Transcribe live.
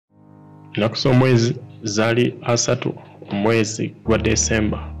nakusa omwezi zaali 3 omwezi gwa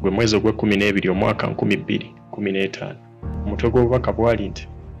Desemba gwe mwezi ogw'12 omwaka 2015. Omutwe gw'obubaka bwali nti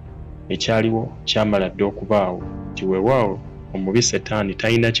ekyaliwo kyamala dda okubaawo nti weewaawo omubi Setaani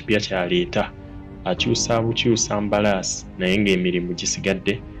talina kipya kyaleeta, akyusa bukyusa mbalaasi naye ng'emirimu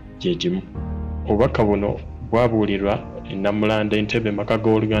gisigadde gye gimu. Obubaka buno bwabuulirwa e Namulanda Entebbe maka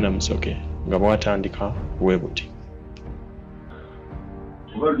g'Oluganda Musoke nga bwatandika bwe buti.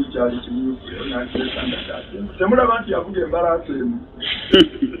 Temulaba nti yavuga embalaasi emu.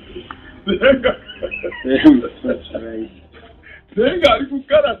 Naye ng'ali ku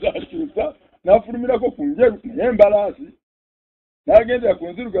kkala Zakyuusa n'afulumirako ku njeru naye embalaasi, n'agendera ku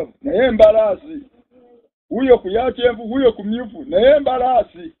nzirugavu naye embalaasi, wuyo ku ya kyenvu wuyo ku myufu naye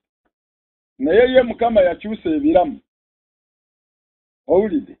embalaasi, naye ye Mukama yakyusa ebiramu.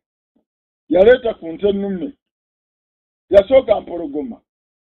 Owulidde yaleeta ku nte ennume, yasooka mpologoma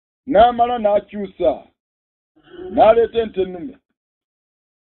n'amala n'akyusa n'aleeta ente ennume,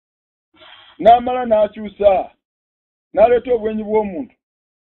 n'amala n'akyusa n'aleeta obwenyi bw'omuntu,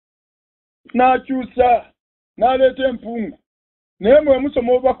 n'akyusa n'aleeta empungu. Naye mwe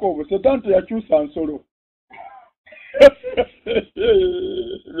musoma obubaka obwo Setaani teyakyusa nsolo.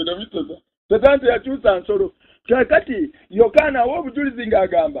 Setaani teyakyusa nsolo. Kakati Yokaana awa obujulizi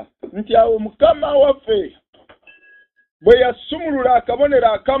ng'agamba nti awo Mukama waffe bwe yasumulula akabonero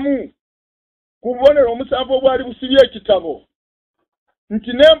akamu ku bubonero omusanvu obwali busibye ekitabo,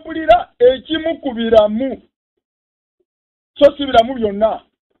 nti n'empulira ekimu ku biramu, so si biramu byonna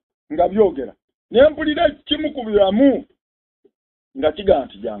nga byogera, n'empulira ekimu ku biramu nga kigamba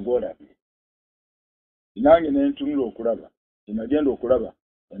nti jangu olabye. Nange n'entunula okulaba, nagenda okulaba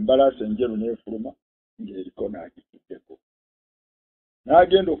embalaasi enjeru n'efuluma ng'eriko n'agituddeko.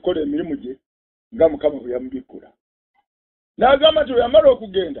 N'agenda okukola emirimu gye nga Mukama bwe yamubikkula. N'agamba nti bwe yamala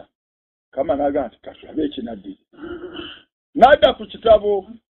okugenda, Mukama n'agamba nti katulabe ekinaddiri. N'adda ku kitabo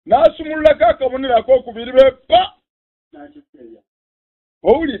n'asumululako akabonero ak'okubiri bepa.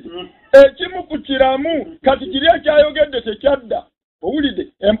 Owulidde ekimu ku kiramu kati kiri ekyayogedde tekyadda. Owulidde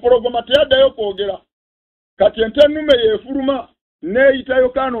empologoma teyaddayo kwogera. Kati ente ennume yeefuluma n'eyita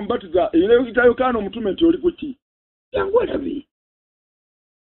Yokaana omubatiza, eyita Yokaana omutume nti oli ku ki? Jangu olabe.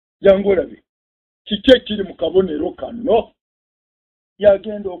 Jangu olabe. Kiki ekiri mu kabonero kano?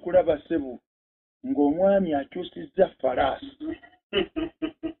 Yagenda okulaba ssebo ng'omwami akyusizza falaasi.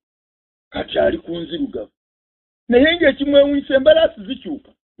 Kati ali ku nzirugavu. Naye ng'ekimwewunyisa embalaasi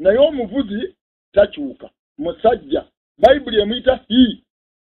zikyuka, naye omuvuzi takyuka. Musajja. Bayibuli emuyita hi.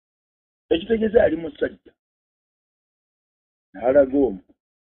 Ekitegeeza ali musajja. N'alaga omwo.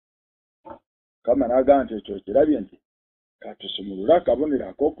 Mukama n'agamba nti ekyo kirabye nti katusumulule akabonero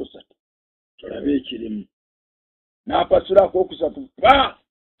ak'okusatu tulabe ekirimu. N'apasula ak'okusatu pa!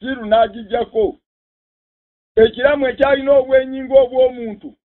 Siru n'agijjako. Ekiramu ekyalina obwenyingo obw'omuntu.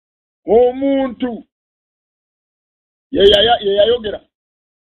 Omuntu ye yayogera.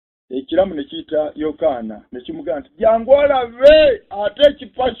 Ekiramu ne kiyita Yokaana ne kimugamba nti jangu olabe ate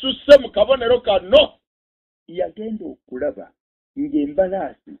ekipasusse mu kabonero kano. Yagenda okulaba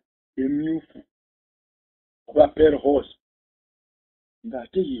ng'embalaasi emyufu kuba pale horse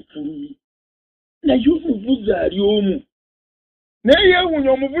ng'ate yeefulumye. Naye omuvuzi ali omu. Naye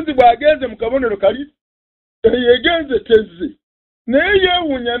yeewuunya omuvuzi bw'agenze mu kabonero kali yeegenze tezze. Naye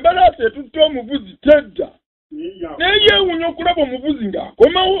yeewuunya embalaasi etutte omuvuzi tedda. Naye yeewuunya okulaba omuvuzi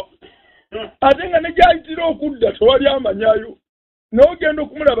ng'akomawo. Ate nga ne gy'ayitira okudda tewali amanyayo. N'ogenda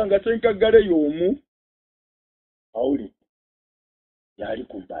okumulaba nga senkaggale y'omu. Awuli yali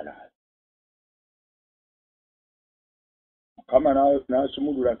ku mbalaasi. Mukama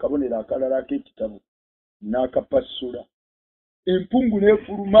n'asumulula akabonero akalala ak'ekitabo n'akapasula. Empungu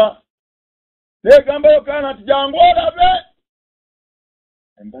n'efuluma. N'egamba Yokaana nti jangu olabe.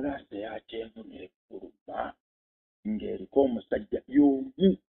 Embalaasi eya kyenvu n'efuluma ng'eriko omusajja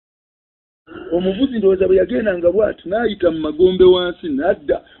y'omu. Omuvuzi ndowooza bwe yagendanga bw'ati n'ayita mu magombe wansi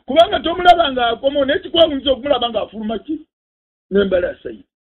n'adda. Kubanga tomulaba ng'akomawo n'ekikwewunyisa okumulaba ng'afuluma ki? N'embalaasi ye.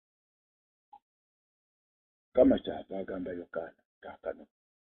 Mukama kyava agamba Yokaana kaakano.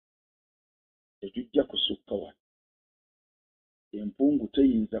 Tekijja kusukka wano. Empungu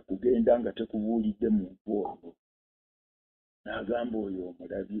teyinza kugenda nga tekubuulidde muntu oyo. N'agamba oyo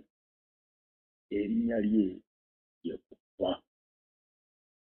omulabye erinnya lye ye Kipya.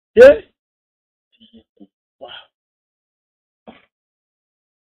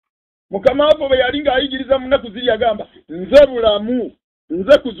 Mukama waffe bwe yali ng'ayigiriza mu nnaku ziri agamba nze bulamu,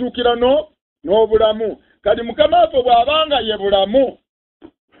 nze kuzuukira n'obulamu. Kati Mukama waffe bw'abanga ye bulamu,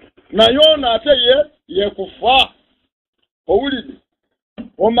 naye ono ate ye kufa. Owulidde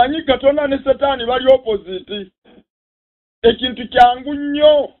omanyi Katonda ne Setaani bali opposite ekintu kyangu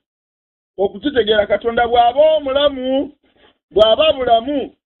nnyo okukitegeera. Katonda bw'aba omulamu, bw'aba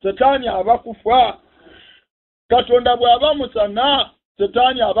bulamu, Setaani aba kufa. Katonda bw'aba musana,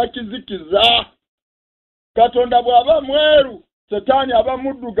 Setaani aba kizikiza. Katonda bw'aba mweru, Setaani aba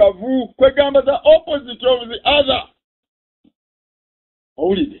muddugavu. Kwegamba the opposite of the other.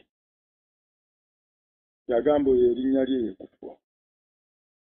 Owulidde? Yagamba oyo erinnya lye yekufa.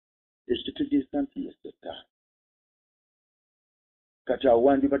 Ekitegeeza nti ye Setaani. Kati awo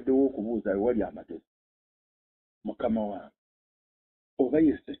wandibaddewo okubuuza wali amagezi. Mukama wange, oba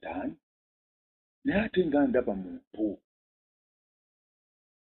ye Setaani? Naye ate nga ndaba muntu.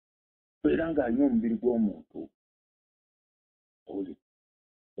 Era ng'alina omubiri gw'omuntu. Oli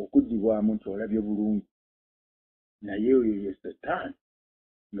okuddibwamu nti olabye bulungi. Naye oyo ye Setaani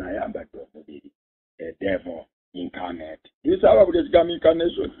ng'ayambadde omubiri. A devil incarnate. This hour will become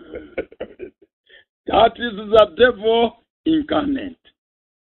incarnation. That is the devil incarnate.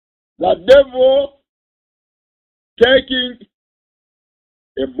 The devil taking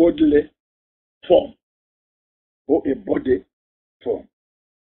a bodily form or a body form.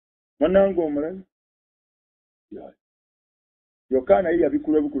 Manango omulabi? Yokaana ye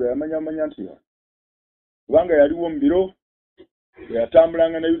yabikula yamanya nti yo. Kubanga yaliwo mu biro,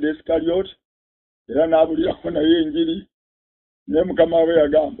 yatambulanga ne Yuda Iscariot, era n'abulirako naye enjiri, naye Mukama we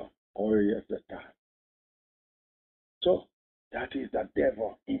yagamba, oyo ye Setaani. So, that is the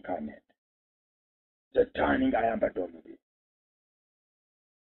devil incarnate. Setaani ng'ayambadde omubiri.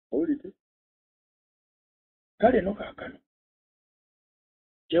 Owulidde? Kale no kaakano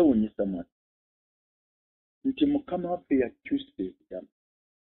kyewuunyisa mwana nti Mukama waffe yakyusa ebiramu,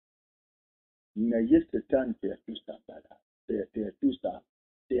 naye Setaani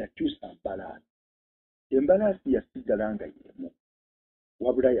teyakyusa mbalaasi. Embalaasi yasigala nga yemu,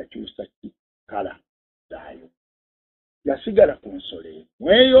 wabula yakyusa kala zaayo. Yasigala ku nsolo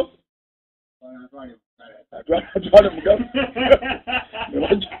emu eyo, atwale mugamu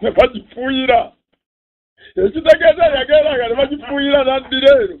ne bagifuuyira. Ekitegeeza yageranga ne bagifuuyira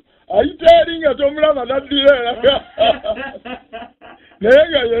n'addira ero. Ayita eri nga tomulaba n'addira era. Naye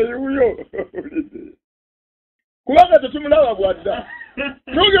nga yeewuyo. Kubanga tetumulaba bwadda.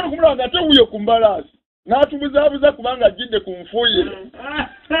 Nogera okumulaba nga tewuyo ku mbalaasi. N'atubuzaabuza kubanga ajjidde ku nfuuyire.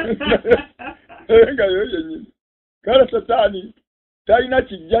 Naye nga yo yennyini. Kale Setaani talina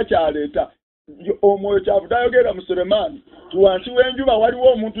kijja kyaleeta. Omwoyo kyavu tayogera mu Sulemaani. Wansi w'enjuba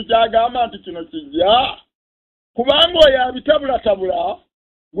waliwo omuntu kyagamba nti kino kijja. Kubanga oyo abitabulatabula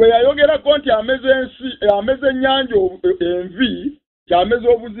gwe yayogerako nti ameze ennyanja envi, kyameze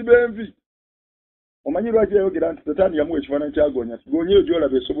obuzibu envi. Omanyi lwaki yayogera nti Setaani yamuwa ekifaananyi kya goonya? Goonya eyo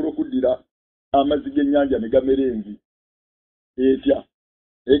gy'olaba esobola okuddira amazzi g'ennyanja ne gamera envi. Etya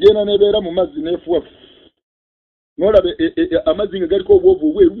egenda n'ebeera mu mazzi n'efuwa. N'olaba amazzi nga galiko obwovu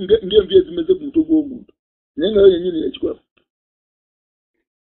obweru ng'envi ezimeze ku mutwe gw'omuntu. Naye nga yo yennyini ekikola.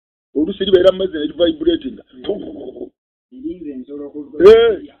 Oluusi libeera mu mazzi ne livibratinga.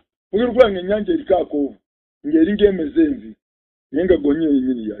 Mugero kulanga ennyanja eriko akoovu ng'eringa emeze envi. Naye nga goonya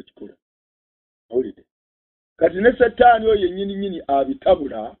yennyini yakikola. Owulidde? Kati ne Setaani oyo yennyini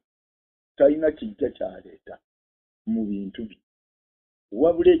abitabula talina kijja kyaleeta mu bintu bye.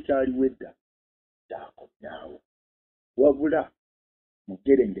 Wabula ekyaliwo edda kyakomyawo. Wabula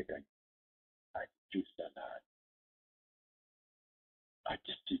mugerengetanya akikyusa naani.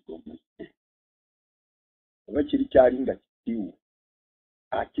 Akisiiga omuzze. Oba kiri kyali nga kitiiwo.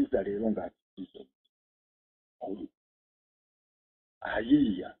 Akiza leero ng'akisiiga omuzze.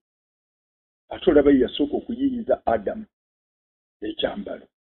 Ayiiya. Ate olaba yasooka okuyiiyiza Adamu ekyambalo.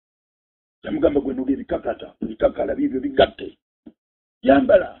 Yamugamba gwe noga ebikakala bibyo bigatte.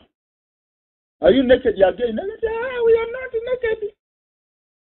 Yambala. Are you naked again? We are not naked.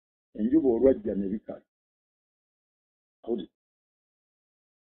 Enjuba olwajja ne bikala.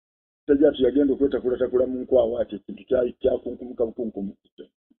 Tajja tuyagenda okwetakula mu nkwawa ati ekintu kyakunkumuka bukunkumuka.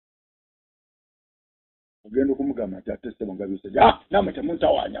 Ogenda okumugamba ati ate ssebo nga byose. Namwe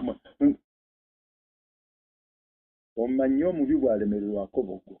temuntawaanya. Omanyi omubi bw'alemererwako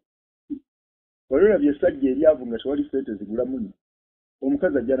boggo. Olabye essajja eryavu nga tewali ssente zigula munno.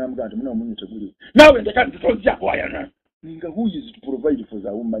 Omukazi ajja n'amugamba nti muno omunyo teguli. Naawe ndeka ntitozja kwayana. Nga who is to provide for the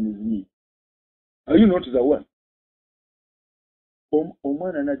woman's need? Are you not the one?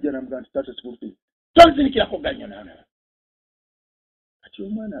 Omwana n'ajja n'amugamba nti taata sikufiri. Tonzirikirako ganya naana. Kati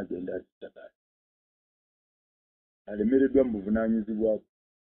omwana agenda azitagaala. Alemereddwa mu buvunaanyizibwa bwe.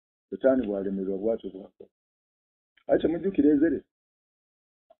 Setaani bw'alemererwa bw'atyo bw'akola. Ate mujjukira Ezere.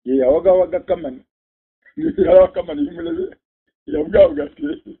 Ye yawagawaga Kamani. Yalawa Kamani yimuleze. yamugamba gati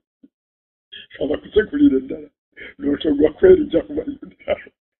kaba kusekulira ddala n'otogwa kwerija ku bayudaaya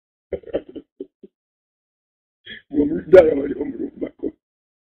omuyudaaya wali omulumbako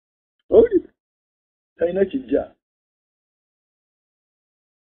oli talina kijja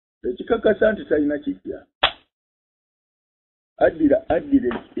ekikakasa nti talina kijja addira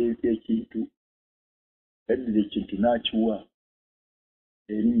ekintu n'akiwa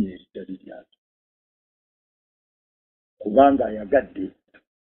erinnya eritali lyakyo kubanga ayagadde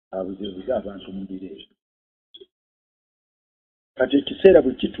abuzeebuze abantu mu biro ebyo kati ekiseera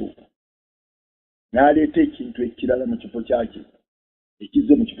bwe kituuka n'aleeta ekintu ekirala mu kifo kyakyo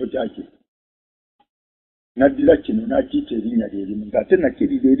ekizze mu kifo kyakyo n'addira kino n'akiyita erinnya lyerimu ng'ate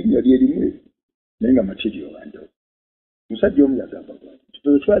nakirira erinnya lyerimu naye nga materiyo wanjawulo omusajja omu yagamba nti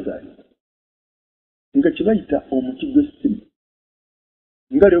bwe twazaalibwa nga kibayita omuti gw'essimu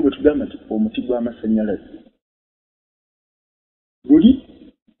nga leo bwe tugamba nti omuti gw'amasannyalaze luli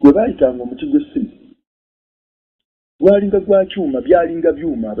gwe baayitanga omuti gw'essimu gwalinga gwa kyuma byalinga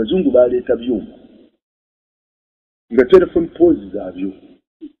byuma abazungu baaleeta byuma nga telefone poozi zaabyo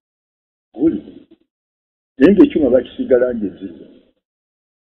guli naye ng'ekyuma bakisiiga langi enzirugavu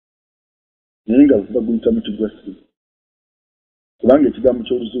naye nga baguyita muti gwa ssimu kubanga ekigambo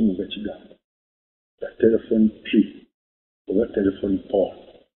ky'oluzungu nga kigamba telefone tree oba telefone pole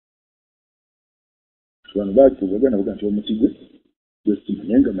bano bagenda baga nti omuti gw'essimu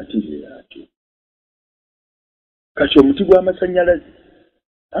naye nga matiriyo yaakyo kati omuti gw'amasannyalaze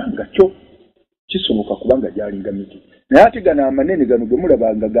nga kyo kisoboka kubanga gyalinga miti naye ate gano amanene gano ge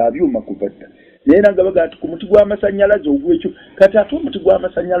mulabanga ga byuma kuva dda naye era nga baga nti ku muti gw'amasannyalaze ogw'ekyuma kati ate omuti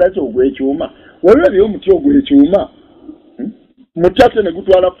gw'amasannyalaze ogw'ekyuma walabye omuti ogw'ekyuma muti ate ne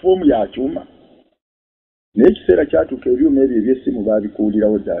gutwala foomu ya kyuma naye ekiseera kyatuuka ebyuma ebyo eby'essimu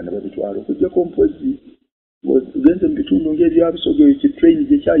baabikuulirawo ddala ne babitwala okuggyako mpozi ogenze mu bitundu ng'ebyabusoga ekyo train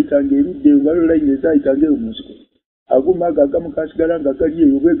gye kyayitanga erudde ngalo layini ezaayitanga eyo mu nsiko aguma ago agamu kaasigala nga gali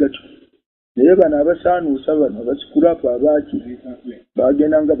eyo bwe gatyo naye bano abasaanuusa bano abasikulapu abaaki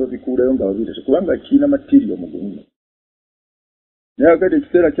baagenda nga babikuulayo nga babirese kubanga kiina matiriyo mugumu naye akati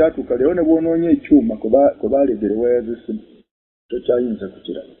ekiseera kyatuuka leero ne bwonoonya ekyuma kwe baaleegere waya z'essimu tokyayinza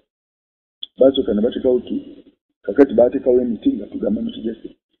kukiraba basooka ne batekawo ki kakati baatekawo emiti nga tugamba miti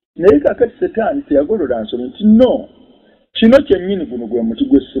gy'essimu naye kakati Setaani teyagolola nsonyi nti no kino kyennyini guno gwe muti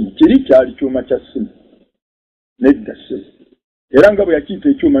gw'essimu kiri kyali kyuma kya ssimu nedda ssimu era nga bwe yakiyita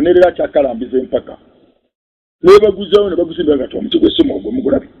ekyuma nerera kyakalambiza empaka nebaguzawo ne bagusimbira gati omuti gw'essimu ogwo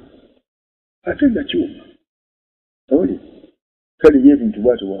mugulabe ate nga kyuma oli kale ye ebintu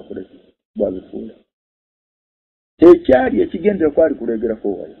bwatyo bwabifuula ekyali ekigendera kwali kuleegerako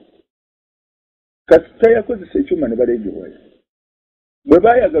waya kasita yakozesa ekyuma ne baleega waya bwe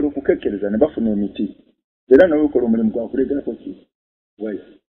baayagala okukekkereza ne bafuna emiti era nawe okola omulimu gwakuleegerako ki waya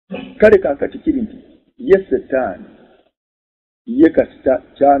kale kaakati kiri nti ye Setaani ye kasita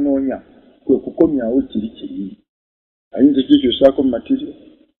kyanoonya kwe kukomyawo kiri kiri ayinza kikyusaako mu matiriyo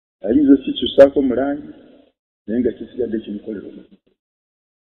ayinza kikyusaako mu langi naye nga kisigadde kimukolera omulimu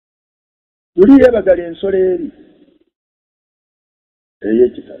luli yeebagala ensolo eri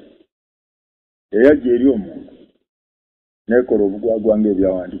ey'ekitalo eyajja eri omuntu neekola obugwagwa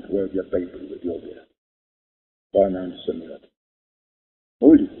ng'ebyawandiikibwa bya bayibuli bwe byogera baanandisomera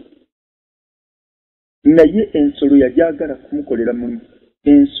oli naye ensolo yajagala kumukolera mulimu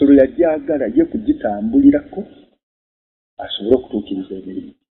ensolo yajagala ye kugitambulirako asobole okutuukiriza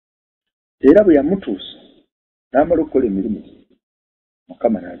emirimu era bwe yamutuusa n'amala okukola emirimu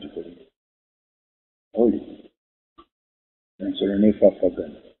Mukama n'agikolera oli ensolo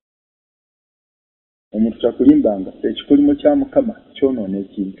neefaafagana omuntu kyakulimbanga ekikolimo kya Mukama kyonoona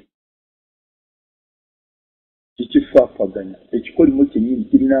ekintu kikifaafaganya ekikolimo kyennyini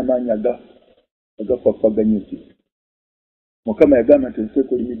kirina amaanyi agafaafaganya ekintu Mukama yagamba nti ensi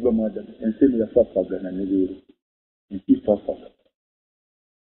ekolimiddwa mu Adamu ensi eno yafaafagana ne leero ensi faafagana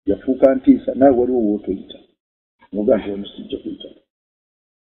yafuuka ntiisa nawe waliwo wootoyita noga nti omusijja kuyita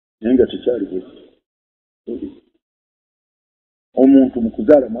naye nga tekyali bwe omuntu mu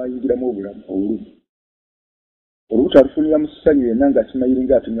kuzaala mwayingiramu obulamu obulumi olubuto alufunira mu ssanyu yenna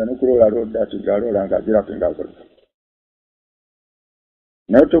ng'akimayiringa ati nga n'okuloola alooda ati ng'aloola ng'agirako ng'akola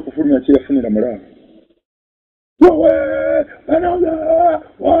naye tokufulumya kyeyafunira mulamu wowe banange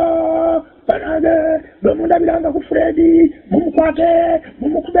banange bwe mundabiranga ku Fredi mumukwate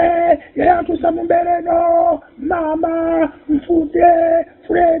mumukube yayantuusa mu mbeera eno maama nfudde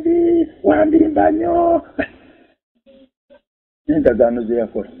Fredi wandimba nnyo n'endagaano ze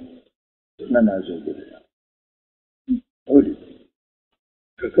yakola zonna n'azoogerera oli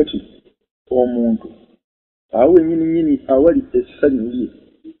kakati omuntu awe nyini awali essanyu lye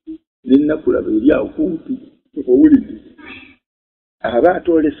n'ennakulaba eri awo kumpi owulidde aba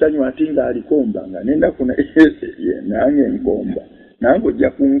atoola essanyu ate ng'alikomba nga n'ennaku nange nkomba nange ojja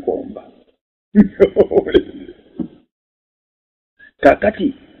kunkomba kaakati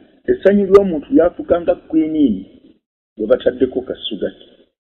essanyu ly'omuntu lyafuuka nga kwiniini bwe bataddeko kasugati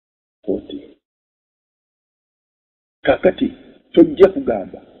kooti kaakati tojja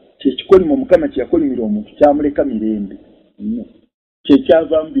kugamba kyekikolimo Mukama kyeyakolimira omuntu kyamuleka mirembe nnyo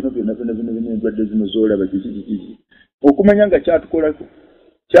kyekyavaamu bino byonna endwadde zino zoolaba kiki okumanya nga kyatukolako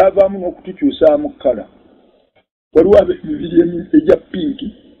kyavaamu n'okutukyusaamu kkala waliwo ab'emibiri egya pinki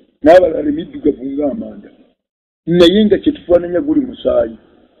n'abalala emiddugavu ng'amanda naye nga kyetufaananya guli musaayi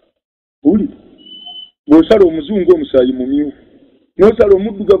buli bw'osala omuzungu omusaayi mumyufu n'osala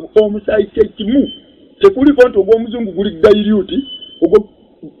omuddugavu omusaayi kyekimu tekuliko nti ogw'omuzungu guli dayiriuti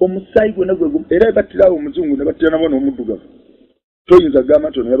omusaayi gwonna era battirawo omuzungu ne battira nabo n'omuddugavu toyinza gamba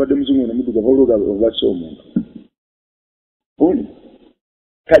nti ono yabadde muzungu n'omuddugavu olwoga obassa omuntu buli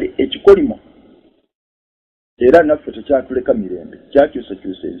kale ekikolimo era naffe tekyatuleka mirembe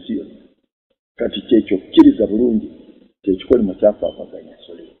kyakyusakyusa ensi yonna kati kyekyo kkiriza bulungi kyekikolimo kyafaafaganya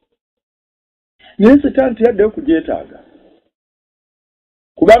ensolo naye Setaani teyaddeyo kugyetaaga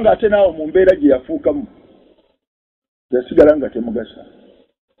kubanga ate naawe mu mbeera gye yafuukamu yasigala nga temugasa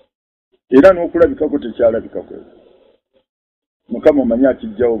era n'okulabikako tekyalabikako Mukama omanyi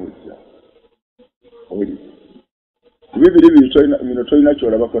akijjawo bujja oli bibiri bino tolina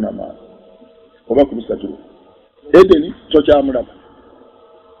kyolabako n'amaani oba ku bisatu Edeni tokyamulaba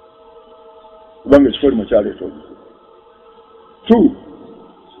kubanga ekikolimo kyaleeta obuzibu 2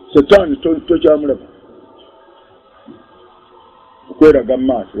 Setaani tokyamulaba okweraga mu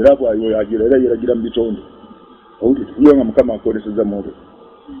maaso era bw'ayoyagira era yeragira mu bitonde owulidde kuliyo nga Mukama akwoleseza mwobe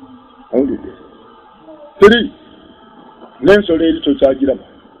owulidde 3 n'ensolo eri tokyagiraba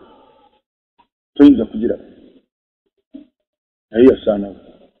toyinza kugiraba naye yasaanawo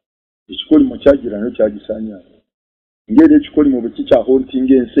ekikolimo kyagira nayo kyagisaanyaawo ngeri ekikolimo bwe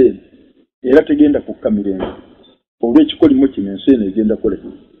kikyahontinga ensi eno era tegenda kukka mirembe olw'ekikolimo kino ensi eno egenda kola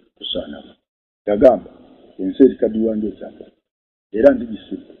kusaanawo yagamba ensi erikaddiwa ng'ekyapa era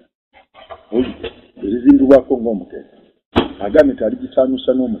ndigisibwa erizimbibwako ng'omukeeka agambe nti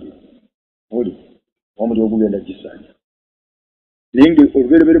aligisaanuusa n'omuliro omuliro ogugenda gisaanya naye nga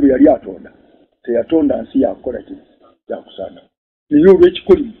olubereberye bwe yali atonda teyatonda nsi yakukola kino yakusaanawo naye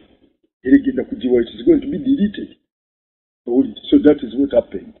olw'ekikolimo era egenda kugiwa it is going to be deleted so that is what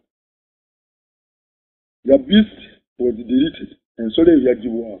happened the beast was deleted ensolo eyo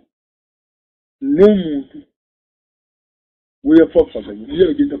yagibwawo n'omuntu we yafaafaganya naye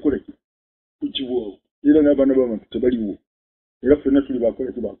agenda kukola ki kugibwawo era n'abaana b'abantu tebaliwo era ffenna tuli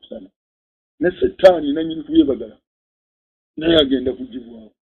bakola ki bakusana ne Setaani nannyini kubyebagala naye agenda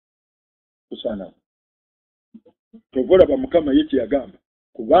kugibwawo kusaanawo tova olaba Mukama ye kyeyagamba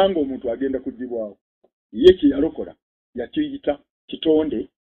kubanga omuntu agenda kugibwawo ye kyeyalokola yakiyita kitonde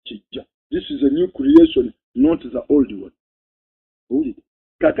kijja this is a new creation not the old one owulidde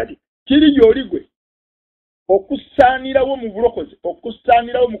kakati kiri gy'oli gwe okusaanirawo mu bulokozi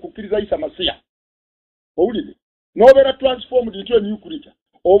okusaanirawo mu kukkiriza Isa Masiya owulidde n'obeera transformed into a new creature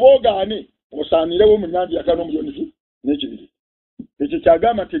oba ogaane osaanirewo mu nnyanja ya kano omuyonisi n'ekibiri ekyo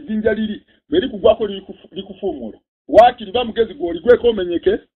kyagamba nti ejjinja liri bwe likugwako likufuumuula waakiri ba mugezi gw'oligweko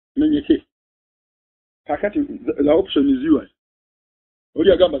menyeke kakati the option is yours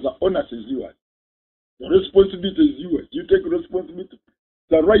oli agamba the onus is yours the responsibility is yours you take responsibility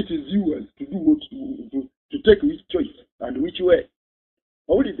the right is yours to do what to take which choice and which way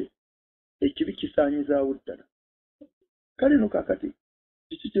owulidde ekibi kisaanyizaawo ddala kale no kakati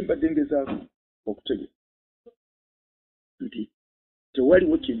kiki kyembadde ngezaako okutegeka nti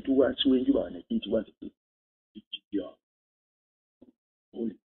tewaliwo kintu wansi w'enjuba nekiyitibwa nti kijja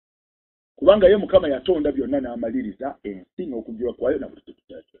kubanga ye Mukama yatonda byonna n'amaliriza ensi n'okujjula kwayo na buli kintu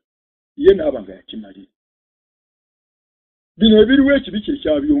kyakyo ye n'aba nga yakimalira bino ebiriwo ekibi kye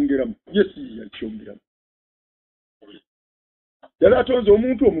kyabyongeramu ye si yakyongeramu yali atonze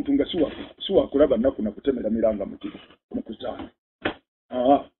omuntu nga siwakulaba nnaku nakutemera miranga muti mukuzaana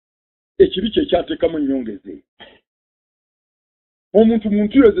ekibi kye kyateekamu ennyongeze omuntu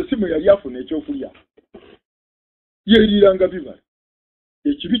muntuyoze si mwe yali afuna ekyokulya yeeriiranga bibala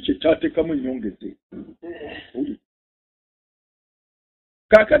ekibi kye kyateekamu ennyongeze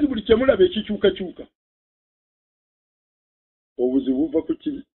kaakati buli kyemulaba ekikyukakyuka obuzibu buva ku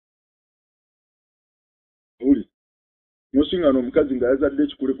kibi owuli nosingana omukazi nga yazadde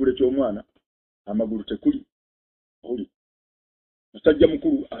ekikulekule ky'omwana amagulu tekuli owuli musajja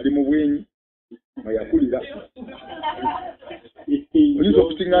mukulu ali mu bwenyi mayakulira olizo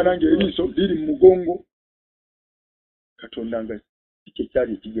kutingana ng'eriiso liri mu mugongo Katonda nga kike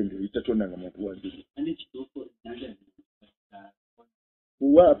kyali ekigendo Katonda nga muntu wabiri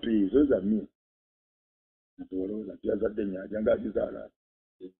wapi zoza mimi ntoloza yazadde nyaja ngagizaala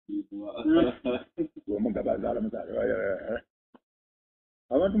omugaba azaala muzaala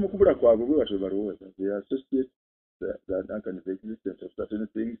abantu mu kubula kwabwe bwe batyo balowooza they associate the existence of certain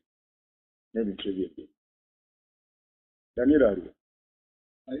things n'ebintu ebyebyo Daniel aliwo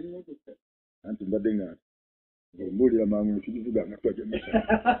anti mbadde nga mbuulira mangu nekivuga nga twajamisa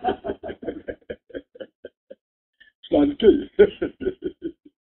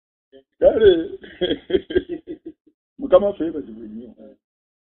kale mukama waffe yeebazibwe nnyo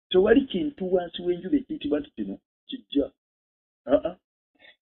tewali kintu wansi w'enjuba ekiyitibwa nti kino kijja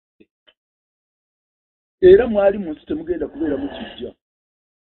era mwali mu nsi temugenda kubeeramu kijja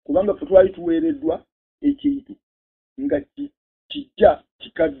kubanga ffe twali tuweereddwa ekintu nga kijja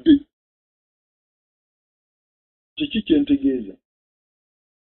kikadde kiki kyentegeeza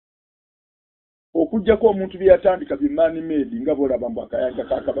okujjako omuntu bye yatandika bimaani made nga bw'olaba mbu akayanja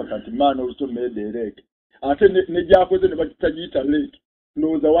ka Kabaka nti man also made a lake ate ne gy'akoze ne bakitagiyita lake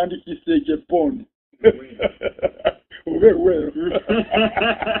ndowooza wandikiise ekyepondi oba eweero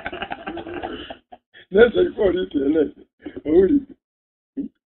neseko oliite lake owuli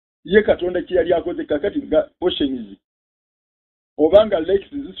ye Katonda kye yali akoze kakati nga oceans obanga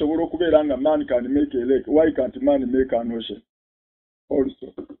lakes zisobola okubeera nga man can make a lake why can't man make an ocean also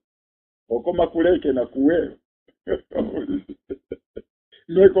okoma ku lake na kuweero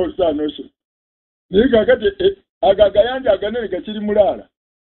make also an ocean naye kakati agagayanja aganene gakiri mulaala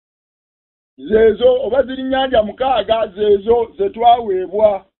zeezo oba ziri nnyanja mukaaga zeezo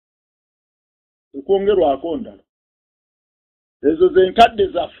zetwaweebwa okwongerwako ndala ezo zenkadde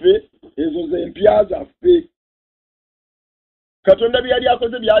zaffe ezo zempya zaffe Katonda byali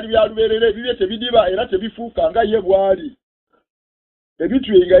akoze byali byalubeerera ebibye tebidiba era tebifuuka nga ye bwali ebintu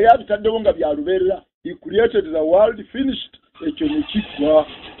nga yabitaddewo nga byalubeerera he created the world finished ekyo ne kiggwa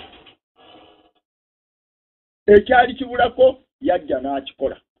ekyali kibulako yajja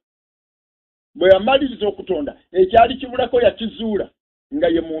n'akikola bwe yamaliriza okutonda ekyali kibulako yakizuula nga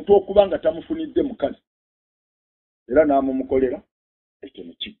ye muntu okuba nga tamufunidde mukazi era n'amumukolera ekyo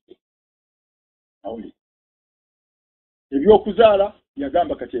ne kiggwa awuli ebyokuzaala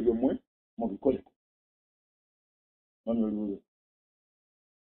yagamba kati ebyo mmwe mubikoleko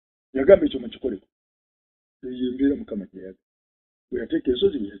yagamba ekyo mukikoleko eyo embeera Mukama gye yaga bwe yateeka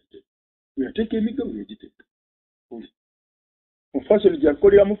ensozi bwe yaziteeka bwe yateeka emigga bwe yagiteeka mufasoni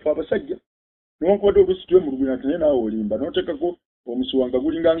gyakoleramu ffe abasajja newankubadde oluusi tuwe mu lugina naye naawe olimba n'oteekako omusuwanga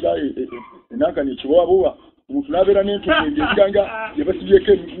gulinga nga enankani ekiwawabuwa omuntu n'abeera n'entuku engenganga gye basibyeko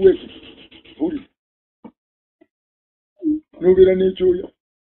emiguwa eki owulira n'obeera n'ekyoya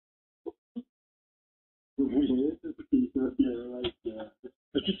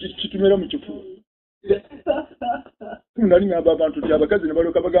kitumira mu kifuba nali ngamba abantu nti abakazi ne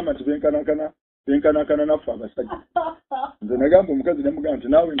balyoka bagamba nti benkanakana naffe abasajja nze nagamba omukazi nemugamba nti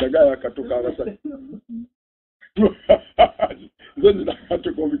naawe ndagaayo akato k'abasajja nze nina akato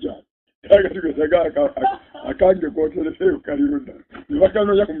k'omukyala akatigezaga akange kootereseeyo kalirunda ne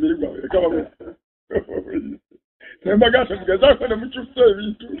bakanoonya ku mubiri gwabwe ekababwe nembagasa mugezaako ne mukyusa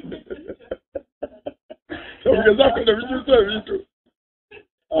ebintu mugezaako ne mukyusa ebintu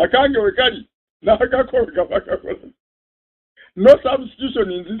akange we kali n'akakolo kabakakola no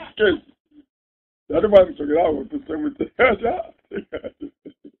substitution in this case ate mwamusogerawo tusemute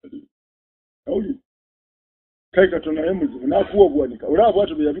awuli kai Katonda naye muzibu n'akuwa obuwanika olaba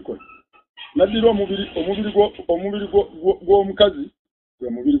bwatyo bwe yabikola naddira omubiri gw'omukazi gwe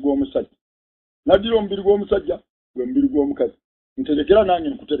mubiri gw'omusajja naddira omubiri gw'omusajja gwe mubiri gw'omukazi nterekera nange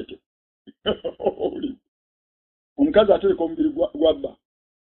nkuterekera omukazi atereka omubiri gwa bba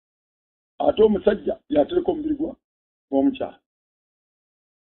ate omusajja yatereka omubiri gw'omukyala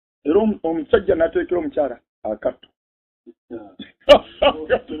era omusajja n'aterekera omukyala akatto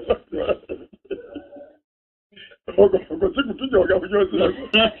ogo sikutujoga bunyozirako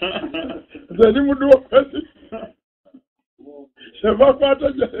nze ndi muddu w'okwesi sebakwata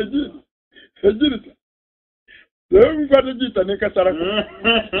ejirita naye mukwata giyita nekasarako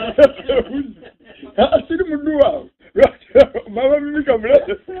siri muddu waawe mama mimi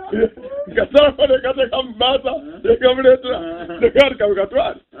kamulete nkasarako nekateka mubaasa nekamuleetera nekati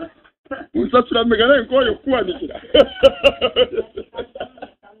kabekatwale unsasula mmegana enkooyo okuwanikira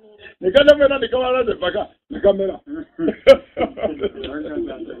nekatamera nekawala nepaka nekamera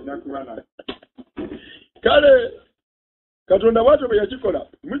kale Katonda bwatyo bwe yakikola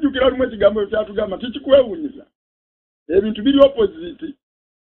tujjukira lumu ekigambo kyatugamba tikikwewunyiza ebintu biri opposite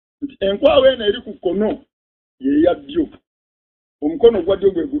nti enkwawa eno eri ku kkono yeya ddyo omukono ogwa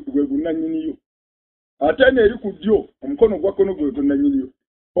ddyo gwe gunnannyiniyo ate eno eri ku ddyo omukono ogwa kkono gwe gunnannyiniyo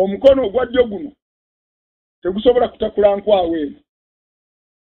omukono ogwa ddyo guno tegusobola kutakula nkwawa eno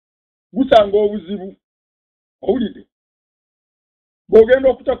gusanga obuzibu owulidde bw'ogenda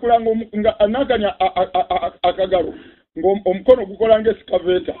okutakula nga anaganya akagalo ng'omukono gukola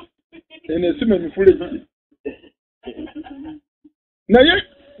ng'esikaveta eno esima emifule gye naye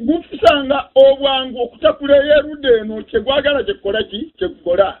gusanga obwangu okutakula eyerudde eno kyegwagala kyekukola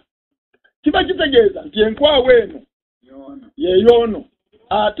kyekukola kiba kitegeeza nti enkwawa eno yeyoono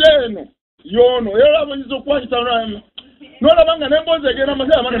ate eno yoono era olabonyiza okwanyisa n'olaba nga n'emboozi egenda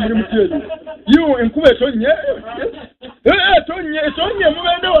amasaya amane muri muti eyo yiwo enkuba etonye etonye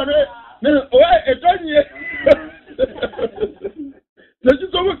mubende wano etonye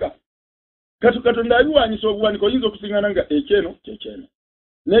tekisoboka katonda abiwanyisa obuwanika oyinza okusingana nga ekyeno kyekyeno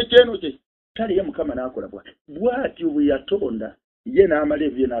n'ekyeno kye kale ye mukama n'akola bw'atyo bwe yatonda ye n'amala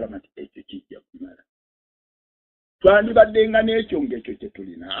ebye n'alama nti ekyo kijja kumala twandibadde nga n'ekyo ng'ekyo kye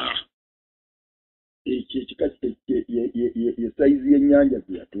tulina ekyo ekika ye sayizi y'ennyanja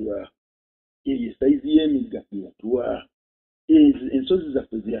gye yatuwa ye sayizi y'emigga gye yatuwa ensozi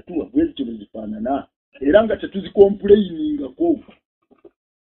zaffe ze yatuwa bwezityo bwe zifaanana era nga tetuzikompulayiningako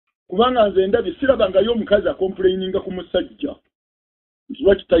kubanga nze ndabye sirabangayo omukazi akompuleyininga ku musajja nti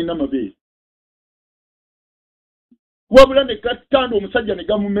lwaki talina mabeere wabula ne gatanda omusajja ne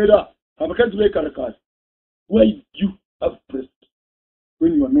gamumera abakazi beekalakaasi why you have breast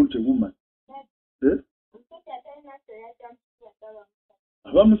when you are not a woman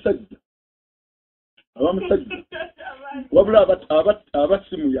abamusajja wabula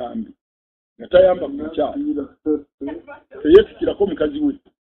abasimuyambi nga tayamba ku mukyala teyeetikirako mukazi we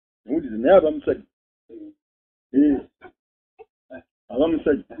owulire naye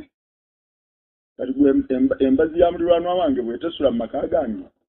abamusajja kati gwe embazi ya mulirwanwa wange bwetesula mu maka gange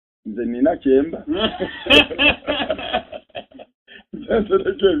nze nina kyemba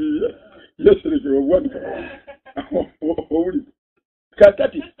nsenserekyo ebiye yeserekera obwanika owulire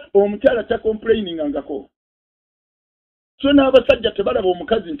kakati omukyala takompulayiningangako so n'abasajja tebalaba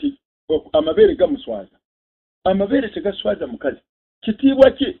omukazi nti amabeere gamuswaza amabeere tegaswaza mukazi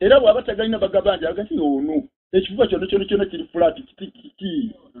kitiibwa ki era bw'aba tagalina bagabanja agati ono ekifuba kyonna kiri flat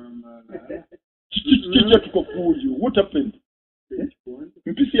kiki tukokuuyo what happened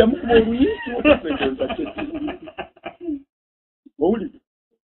mpisi yamukuba oluyiisi what happened owulire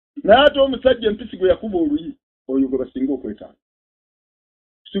naye ate omusajja empisi gwe yakuba oluyi oyo gwe basinga okwetaaga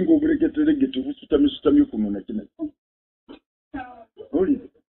kusinga obulegeteregete busutamisutamye kunona kina owulire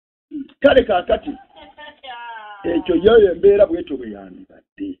kale kaakati ekyo yoyo embeera bwetyo bwe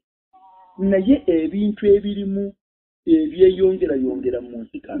yandibadde naye ebintu ebirimu ebyeyongera mu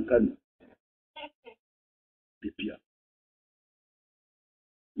nsi kankano bipya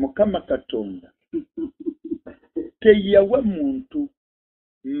mukama katonda teyawa muntu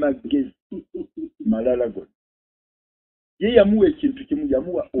magezi malala gonna ye yamuwa ekintu kimu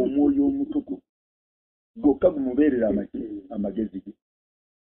yamuwa omwoyo omutukuvu gwokka gumubeerera amagezi ge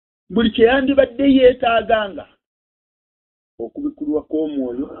buli kyeyandibadde yeetaaganga okubikulwa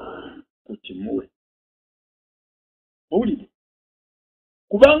kw'omwoyo kukimuwe owulire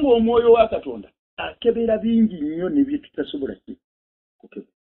kubanga omwoyo wa katonda akebera bingi nnyo nebye tutasobola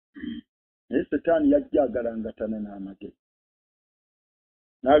kukebera naye setaani yajja agalangatana n'amagezi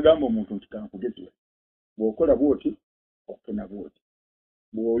n'agamba omuntu nti kankugezi bw'okola bw'oti ofuna bw'oti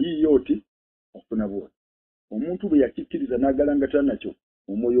bw'oyiiya oti ofuna bw'oti omuntu bwe yakikkiriza n'agalangatana nakyo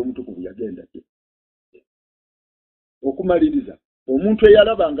omwoyo omutukuvu yagenda kye okumaliriza omuntu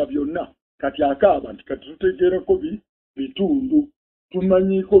eyalabanga byonna kati akaaba nti kati tutegeerako bitundu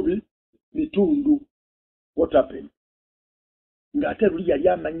tumanyiiko bitundu what happened ng'ate luli yali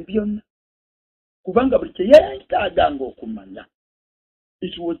amanyi byonna kubanga buli kye yeetaaganga okumanya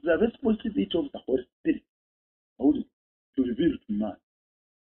it was the responsibility of the Holy Spirit to reveal to man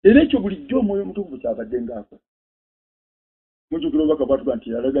era ekyo bulijjo omwoyo omutukuvu kyabadde ng'akola mujjukira obubaka bwatuga nti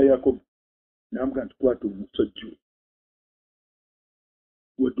yalaga Yakobo n'amugaa nti kwata omusajja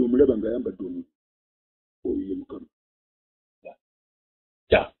wadde omulaba ng'ayambadde omuntu oyo ye mukama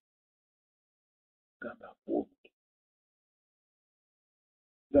gamba akuomuti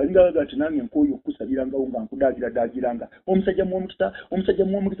galingaga nti nange nkooyo okusabirangawo nga nkudaagiranga omusajja muomukisa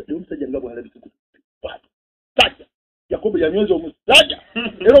naye omusajja nga bw'alabika sajja Yakobo yanyweza omusajja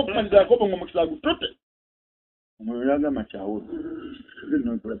era okumaliza Yakobo ng'omukisa gutute omwoyo n'agamba nti awo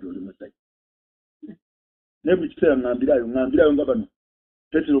nonkola byoli musajja naye buli kiseera ngambirayo nga bano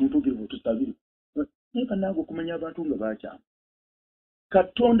Petero omutuukirivu tusabire naye bannange okumanya abantu nga bakyama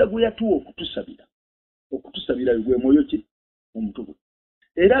Katonda gwe yatuwa okutusabira gwe mwoyo ki omutukuvu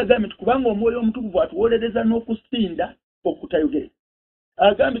era agambye kubanga omwoyo omutukuvu atuwolereza n'okusinda okutayogera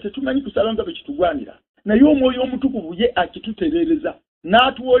agambye tetumanyi kusaba nga bwe kitugwanira naye omwoyo omutukuvu ye akitutereereza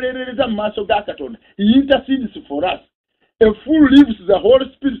n'atuwolerereza mu maaso ga Katonda he intercedes for us a fool leaves the Holy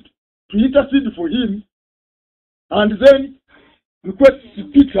Spirit to intercede for him and then requests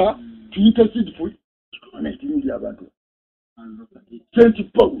Peter to intercede for him.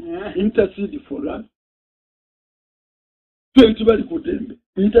 Saint Paul intercede for us. Saint Barikutembe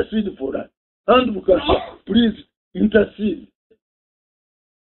intercede for us. And Bukasa, please intercede.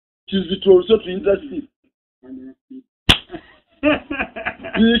 She's also to intercede.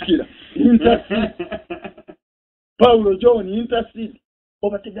 Intercede. Paulo John intercede.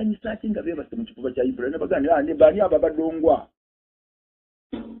 Obateganyisa kinga bebase mu kifuba kya Ibrahim baganda ne bani ababadongwa.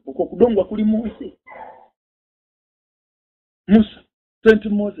 Uko kudongwa kuli Mose. Musa, Saint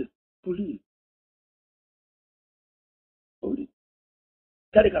Moses, please. Oli.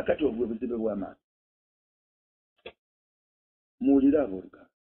 Kale kakati obwe buzibe bwa maana. Mulira aboga.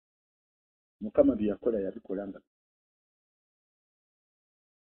 Mukama byakola yabikolanga.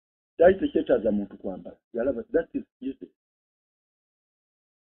 Daite kyetaza muntu kwambala. Yalaba that is Jesus.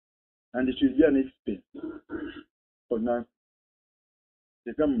 And it will be an expense. For now.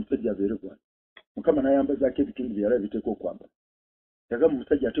 Tekamu musajja abeere kwa. Mukama nayambazaako ebitundu byala biteekwa okwambala. Tekamu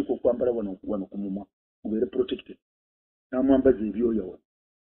musajja ateekwa okwambala wano ku mumwa gubeere protected. Namwambaza ebyoya wano.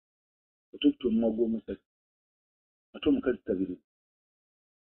 Protect omumwa gw'omusajja. Ate omukazi tabiri.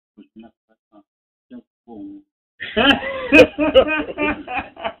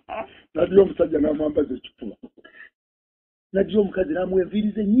 Nadiyo omusajja namwambaza ekifuba. Nadiyo omukazi namuwa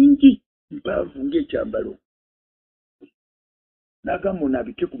enviiri nyingi mpanvu ng'ekyambalo. Nagamba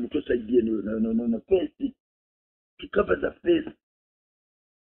onabike ku mutwe side eno face to cover the face.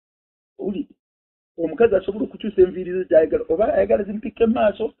 Oli omukazi asobola okukyusa enviiri ze gy'ayagala oba ayagala zimpike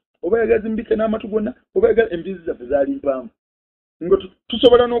maaso oba ayagala zimpike n'amatu gonna oba ayagala enviiri zaffe zaali mpanvu ngo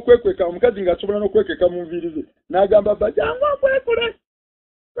tusobola n'okwekweka omukazi ng'asobola n'okwekweka mu nviiri ze n'agamba bba jangu okwekule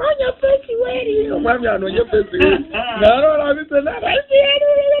noonya feesi weeri omwami anoonye feesi weeri ng'aloola abise n'abaisi yeeri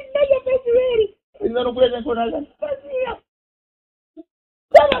noonya feesi weeri oyinza n'okuleka enkonaga feesiya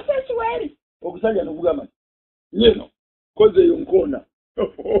kama feesi weeri okusajja n'okugamba nyeno koze eyo nkoona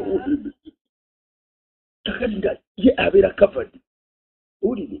kakati nga ye abeera covered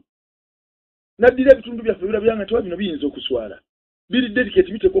owulire naddira ebitundu byaffe birabira nga tewa bino biyinza okuswala biri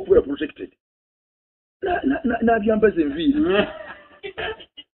dedicate biteekwa okubeera protected n'abyambaza enviiri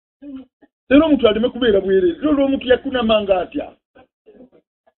era omuntu aleme kubeera bwereere olw'omuntu yakunamanga atya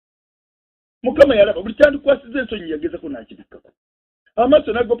Mukama yalaba buli kyandikwasiza ensonyi yagezako n'akibikkako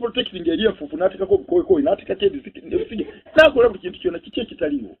amaaso n'ago protecting eri enfuufu n'ateekako obukowekowe n'ateekako ebisige n'akola buli kintu kyonna kiki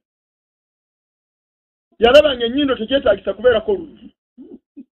ekitaliwo yalaba ng'ennyindo tekyetaagisa kubeerako oluggi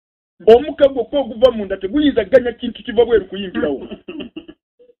omukka gwokka oguva munda teguyinza ganya kintu kiva bweru kuyimbirawo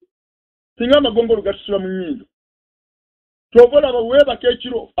singa amagongolo gatusula mu nnyindo kyova olaba weebaka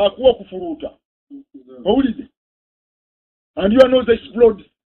ekiro akuwa okufuluuta owulire and your nose explodes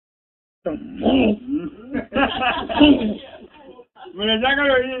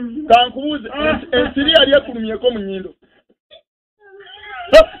kankubuuze ensiri yali ekulumyeko mu nnyindo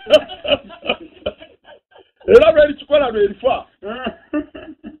era lweri kikola lwerifa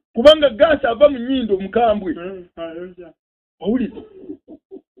kubanga gaasi ava mu nnyindo omukambwe owulire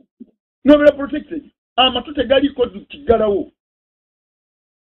nobeera protected amatu tegaliko kiggalawo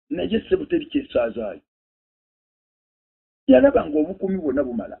naye ssebo teri kyesazaayo yalaba ng'obukumi bwonna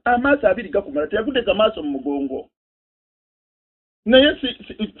bumala amaaso abiri gakumala teyakuteeka maaso mu mugongo naye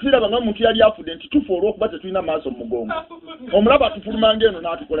siraba nga omuntu yali afudde nti tufa olw'okuba tetulina maaso mu mugongo omulaba atufulumanga eno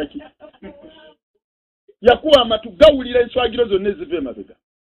n'atukola ki yakuwa amatu gawulira enswagiro zonna eziva emabega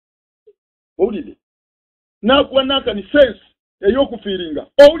owulire n'akuwa nankani sense ey'okufiiringa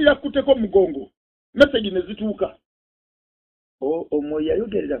owulira kuteko mu mugongo mesegi ne zituuka omwoyo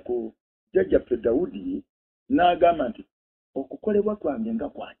yayogerera ku jjajjaffe Dawudi n'agamba nti okukolebwa kwange nga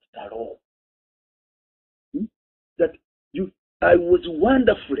kwa kitalo that I was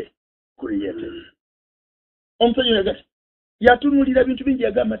wonderfully created. Omusajja yagati yatunulira bintu bingi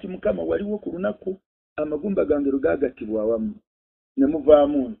yagamba nti Mukama waliwo ku lunaku amagumba gange lugagattibwa awamu ne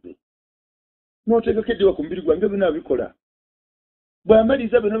muvaamu nze n'otegekeddewa ku mubiri gwange bino abikola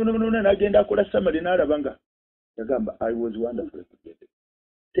bw'amaliza bino n'agenda akola samale n'alaba nga yagamba I was wonderfully created.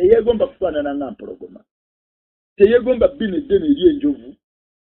 Teyeegomba kufaanana nga mpologoma, teyeegomba bbina eddene ery'enjovu,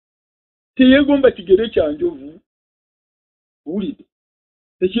 teyeegomba kigere kya njovu. Owulire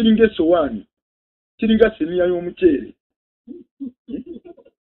ekiringa essowaani kiringa siniya y'omuceere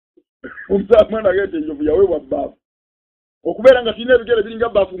omusaamwana agenda enjovu yaweebwa bbaafu okubeera nga tulina ebigere biringa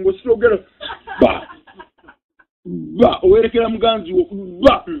bbaafu ng'ositula ogero ba owerekera muganzi wo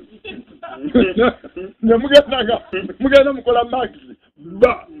ba ne mugenda mukola max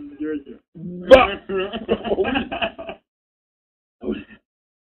ba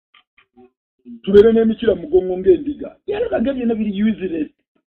tubeere n'emikira mugongo ng'endiga yalakaga byonna biri useless.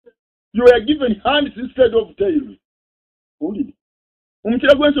 You are given hands instead of tails. Owulire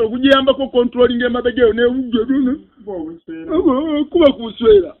omukira gw'ensolo gugiyambako controlling emabega eyo n'ewujja kuba ku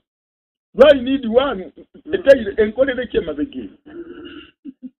buswera. Why need one? Enkolere ky'emabega eyo.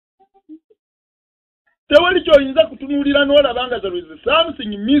 Tewali ky'oyinza kutunuulira n'olaba nga there is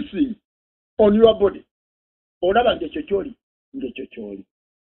something missing on your body. Olaba ng'ekyo ky'oli.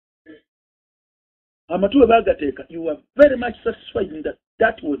 Amatu bwe baagateeka, you are very much satisfied that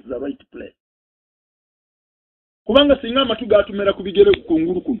that was the right place. Kubanga singa amatu gaatumera ku bigere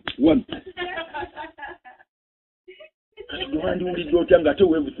kungulu kuno one. Wandibulidde otya ng'ate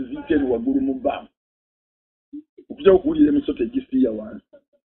weebusiziite eno waggulu mu bbanga okujja okuwulira emisoto egisiiya wansi.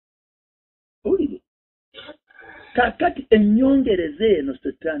 Owulire kakati ennyongereza eno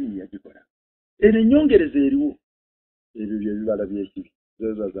Setaani yagikola. Eno ennyongereza eriwo ebyo by'ebibala by'ekibi.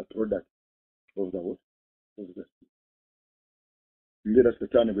 Those are the product of the what? Of the sea. Ngera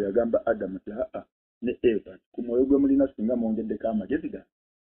Setaani bwe yagamba Adamu nti ne Eva ku mwoyo gwe mulina singa mwongeddeko amagezi ga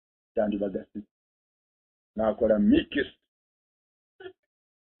tandibagasi. N'akola mix.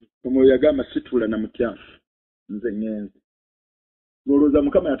 Omwoyo yagamba situla na mutyafu nze ngenze. N'olowooza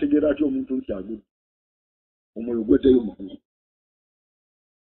Mukama yategeera atya omuntu nti agudde omwoyo gweddeyo mugulu.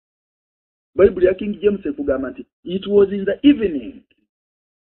 Bayibuli ya King James ekugamba nti it was in the evening.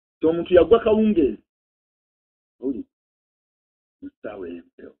 Omuntu yagwa kawungeezi. Oli musawe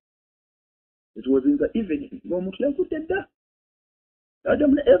empewo. It was in the evening. Ng'omuntu yagudde dda.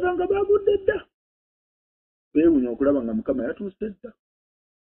 Adamu ne Eva nga baagudde dda. Beewunya okulaba nga Mukama yatuuse dda.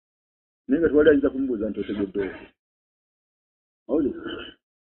 Naye nga tewali ayinza kumubuuza nti otegedde okwo. Oli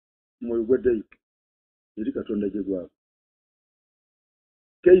omwoyo gweddeyo eri Katonda gye gwava.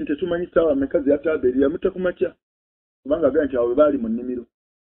 Kayini tetumanyi ssaawa mmeka ze yataaba eri yamutta ku makya kubanga agamba nti awo baali mu nnimiro.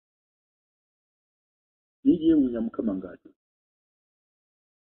 Naye yeewuunya Mukama ng'atyo.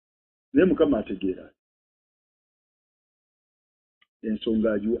 Naye Mukama ategeera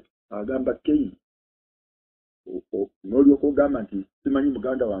ensonga agiwa. Agamba Kayini n'olyoka ogamba nti simanyi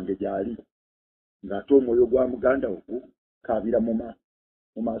muganda wange gy'ali ng'ate omwoyo gwa muganda wo kaabira mu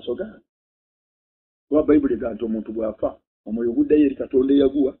maaso gange. Kuba Bayibuli egamba nti omuntu bw'afa omwoyo guddayo eri Katonda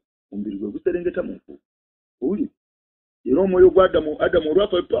eyaguwa omubiri gwe guserengeta mu nfuufu. Owulire era omwoyo gwa Adamu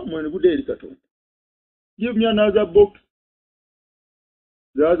olwafa omwoyo ne guddayo eri Katonda. Give me another box.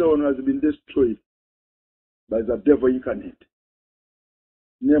 The other one has been destroyed by the devil incarnate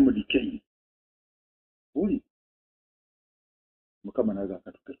named Cain. Uli Mukama naga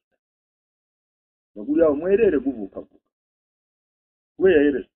akatukesa. Baguli awo mwerere guvuka.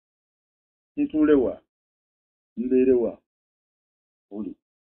 Weere ntulewa mberewa. Uli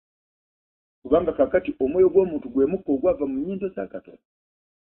kubanga kakati omwoyo gw'omuntu gwemuko ogwava mu nnyindo za Katonda.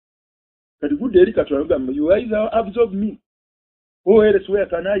 Kati gudde eri Katonda agamba you either absorb me or else where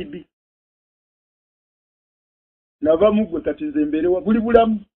can I be? Nava mugwe kati nze mberewa buli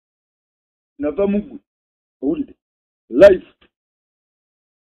bulamu. Nava mugwe. Owulire life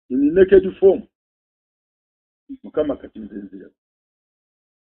in naked form. Mukama kati nze nzira.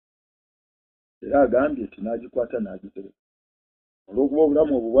 Era agambye nti n'agikwata n'agitereka. Olw'okuba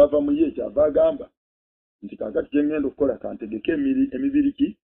obulamu obwo bwava mu ye kyava agamba nti kakati kye ngenda okukola kantegeke emibiri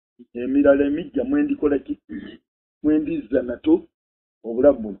ki emirala emijja mwendikola ki mwendizza nato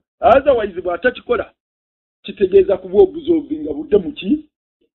obulamu buno. Otherwise bw'atakikola kitegeeza kuba obuzobi nga budde mu ki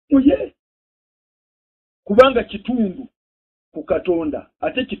muye. Kubanga kitundu ku Katonda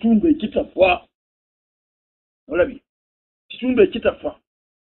ate kitundu ekitafa. Olabye kitundu ekitafa.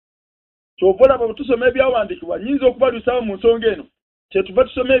 Ky'ovola bwe tusoma ebyawandiikibwa nnyinza okubalusawo mu nsonga eno kyetuva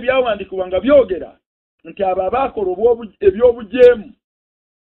tusoma ebyawandiikibwa nga byogera nti abo abaakola ebyobujeemu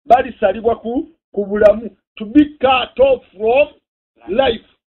balisalibwa ku bulamu to be cut off from life.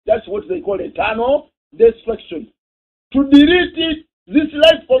 That's what they call eternal destruction. To delete this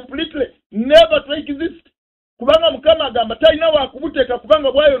life completely, never to exist. Kubanga Mukama agamba talina wakubuteeka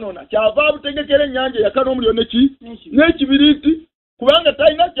kubanga bwayonoona kyava abutegekera ennyanja eyaka n'omuliro n'ekibiriiti kubanga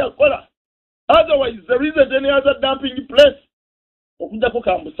talina kyakola. Otherwise there isn't any other dumping place. Okujjako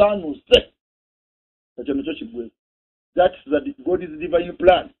kambusaanuse. Ekyo nakyo kigwe. That's God's divine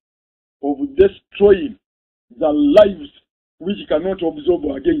plan of destroying the lives which cannot absorb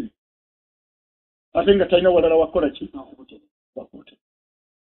again. I think Talina walala wakola ki bakote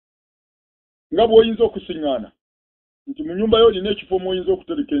nga bw'oyinza okusiŋŋaana nti mu nnyumba yo olina ekifo mw'oyinza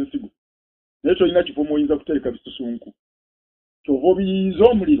okutereka ensigo naye tolina kifo mw'oyinza kutereka bisusunku kyova obiyiyiza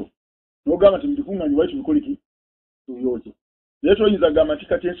omuliro n'ogamba nti mbikuŋŋaanyi wali tubikoleki tubyoke naye toyinza gamba nti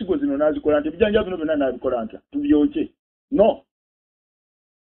kati ensigo zino naazikola nti ebijanja bino byonna naabikola ntya tubyoke no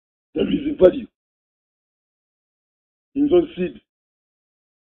there is value in those seeds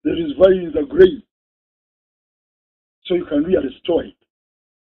there is value in the grain so you can really store it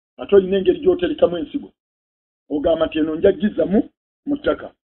ate olina engeri gy'oterekamu ensigo ogamba nti eno njaggiza mu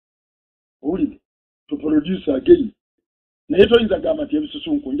ttaka owulire to produce again naye toyinza gamba nti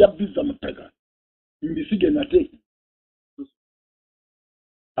ebisusunku njabbiza mu ttaka mbisige nate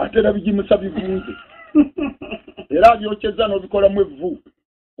ate era bigimusa bivunze era byokyeza n'obikolamu evvu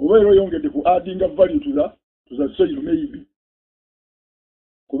oba era oyongedde ku addinga value to the soil maybe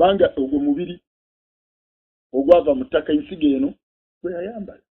kubanga ogwo mubiri ogwava mu ttaka ensigo eno gwe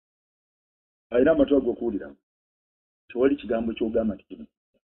yayambala alina amatu ag'okuwuliramu tewali kigambo ky'ogamba nti kino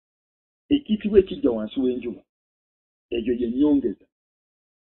ekiyitibwa ekijja wansi w'enjuba egyo yennyongeza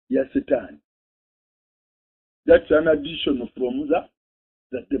ya Setaani. That's an addition from the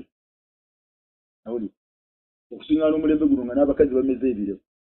devil. Awuli okusiŋŋaana omulembe guno nga n'abakazi bameze ebiro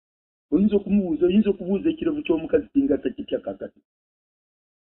oyinza okubuuza ekirevu ky'omukazi kingasa kitya kakati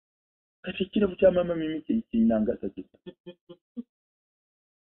kati ekirevu kya maama mimi kinangasa kitya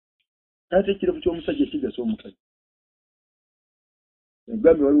ate ekirevu ky'omusajja kigasa omukazi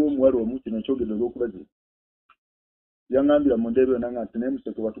egambe waliwo omuwala omu kino kyogedde olw'okubaziba yaŋŋambira mu ndeebe yonna nga nti naye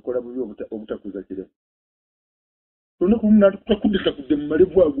Musoke watukola bubi obutakuza kirevu olunaku lumu natukudde mu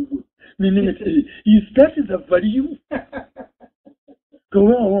malevu agugwe is that the value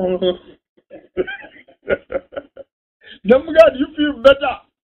namugandi you feel better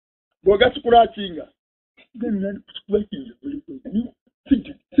bw'oga sikulakinga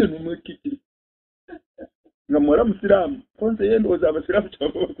nga muwala musiraamu konse ye ndowooza abasiraamu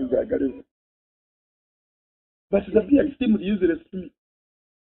kyaba bakuzagalewo but the beard seemed useless to me.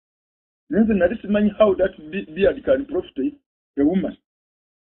 Nenze nali simanyi how that beard can profit a woman.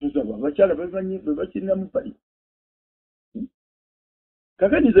 Nsaba abakyala babakirina mu pali.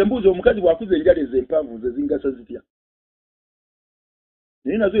 Kakati nze mbuuza omukazi bw'akuza enjala ez'empanvu ze zingasa zitya.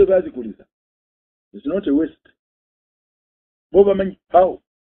 Naye nazo bazikuliza. It's not a waste. Bo bamanyi how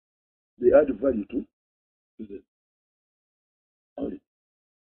they add value to them.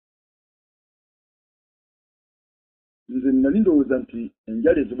 Nze nali ndowooza nti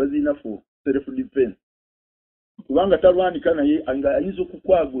enjala ezo bazirina for self defense kubanga talwanika naye nga ayinza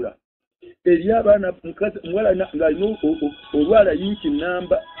okukwagula eri abaana muwala ng'alina olwala yinki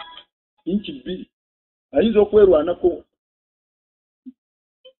namba inchi 2 ayinza okwerwanako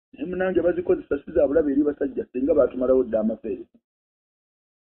naye munange bazikozesa si za bulabe eri basajja singa baatumalawo dda amafeere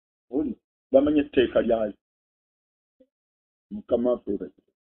oli bamanye etteeka lyayo mukama waffe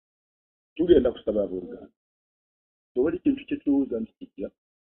tugenda kusaba abooluganda tewali kintu kye tulowooza nti kijja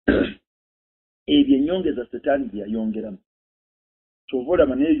ebyo ennyongeza Setaani bye yayongeramu kyova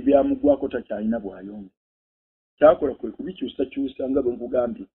olaba naye byamugwako takyalina bw'ayonga kyakola kwe kubikyusakyusa nga bwe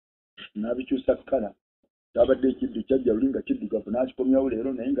nkugambye n'abikyusa kkala kyabadde ekiddu kyajja luli nga kiddugavu n'akikomyawo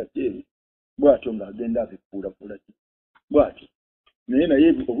leero naye nga kyeru bw'atyo ng'agenda abifuulafuula ki bw'atyo naye naye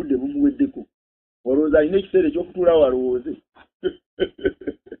obudde bumuweddeko olowooza alina ekiseera ekyokutuulawo alowooze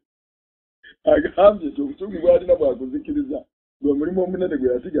agambye nti obusungu bw'alina bwakuzikiriza gwe mulimu omunene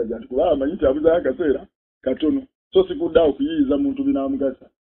gwe yasigaza nti kuba amanyi nti abuzayo akaseera katono so sikuddawo okuyiyiza muntu binaamugasa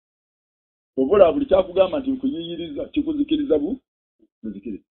obola buli kyakugamba nti nkuyiyiriza kikuzikiriza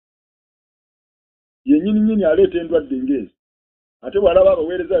buzikiriza yennyini nnyini aleeta endwadde ng'ezo ate bw'alaba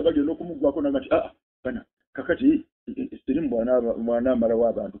abaweereza bagenda okumuggwako naga nti bana kakati sirimu mwana amalawo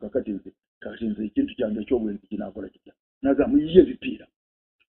abantu kakati nze ekintu kyange ekyobwenzi kinaakola kitya naga muyiye ebipiira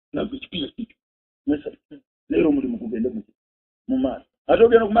nagwe ekipiira kitu leero omulimu gugende mu maaso ate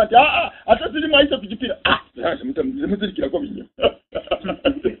ogenda kumanya nti ate sirimu ayise ku kipiira muzirikirako binnyo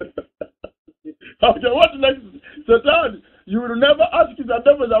what next Setaani you will never ask the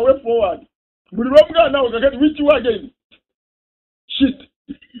devil the way forward buli lwomugana nawe kakati which way again shit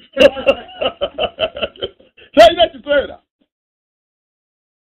sayina kiseera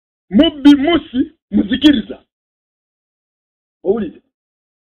mubbi musi muzikiriza owulire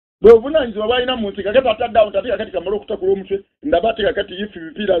bwe obuvunaanyizibwa bwalina mu nsi kakati ataddeawo tate kakati kamala okutakula omutwe ndaba ate kakati if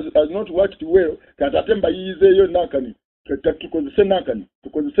bipiira has not worked well kati ate mbayiyizeeyo nankani tukozese nankani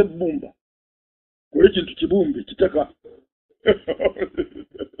tukozese bbumba kole kintu kibumbe kitaka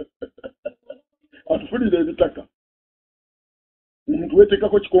atufunire ebitaka omuntu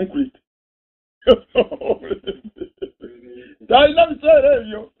weeteekako kikoncrete talina biseera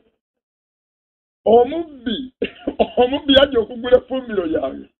ebyo omubbi yajja okugula efumbiro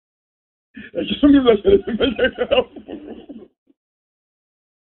yange ekisumuluzo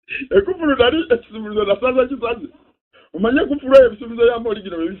ekufulu nali ekisumuluzo nasaza kisaze omanye ekufulu eyo ebisumuluzo yamu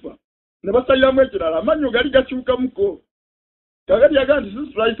oligino bebifa ne basaliramu ekirala amanyo gali gakyukamuko kakati yaga nti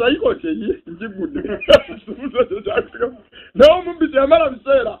sisulaisa ayikooti eyi njigudde naye omubbi teyamala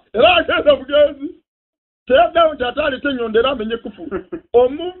biseera era agenda bugenzi teyaddawo nti ate alete ennyondera amenye ekufulu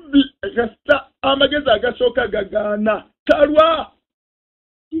omubbi kasita amagezi agasooka gagaana talwa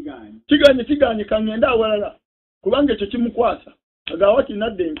kiganye kangenda awalala kubanga ekyo kimukwasa agawa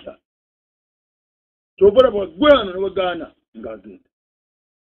kinadde enkya tobola bwagwano newagaana ng'agenda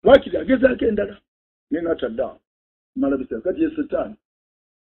lwakiri agezaako endala nenataddawo mala biseera kati ye Setaani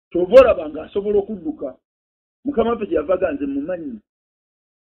tobola banga asobola okudduka mukama waffe kyeyavaga nze mumanyi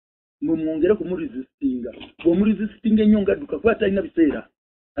mwongere kumuresistinga bw'omuresistinga ennyo ngadduka kuba talina biseera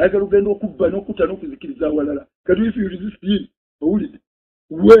ayagala ogenda okubba n'okutta n'okuzikiriza awalala kati if you resist him owulidde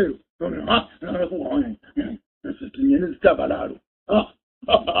weero nyene zitabalaalo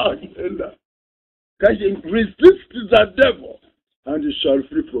genda kati resist the devil and he shall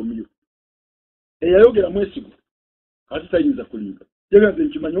flee from you eyayogera mwesigo ate tayinza kulimba jeganze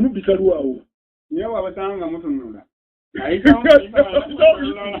nkimanyi omubbi talwawo niye wabasanga mutunula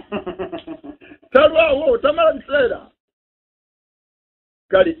talwawo tamala biseera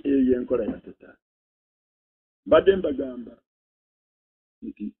kale eyo yenkola ya Setaani mbadde mbagamba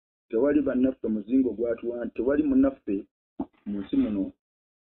nti tewali bannaffe muzingo gwatuwa tewali munnaffe mu nsi muno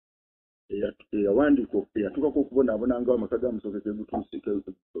eyawandiika eyatukako okubonaabona nga amaka ga Musoke kegutuusike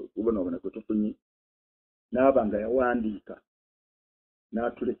okubonaabona kwe tufunye n'aba nga yawandiika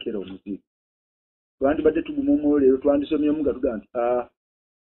n'atulekera omuzigo twandibadde tuguma omwoyo leero twandisomyemu nga tugaa nti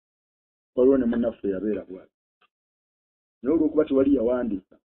waliwo ne munnaffe yabeera bwati naye olw'okuba tewali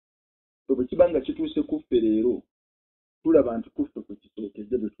yawandiika bwe kiba nga kituuse kuffe leero tulaba nti kuffe kwe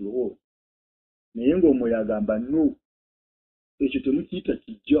kisookedde bwe tulowooza naye ng'omwoyo agamba no ekyo temukiyita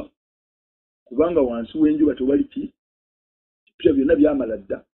kijja kubanga wansi w'enjuba tewali kipya byonna byamala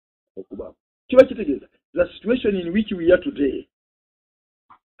dda okubaawo kiba kitegeeza the situation in which we are today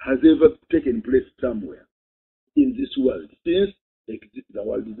has ever taken place somewhere in this world since the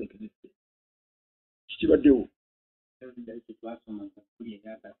world is existing kibaddewo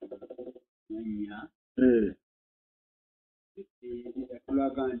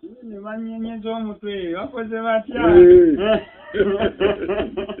nebanyenyeza omutwe bakoze batya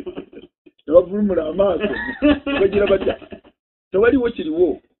nebavulumula amaaso bagira batya tewaliwo kiriwo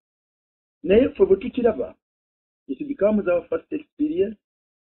naye ffe bwe tukiraba it becomes our first experience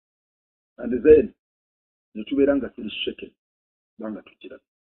and then netubeera nga tuli shaken kubanga tukiraba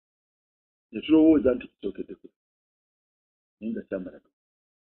netulowooza nti kisookeddeko naye nga kyamala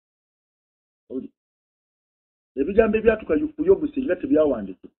ebigambo ebyatuka ku Yobu singa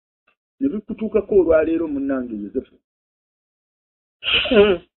tebyawandiikibwa ne bikutuukako olwaleero munnange Yozefu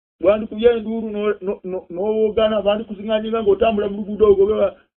bwandikubya enduulu n'owoogana bandikuziŋŋaanyinga ng'otambula mu luguudo ogwo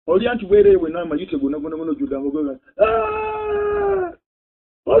olya nti bwereewe n'amayute gonna ojjudanga ogwega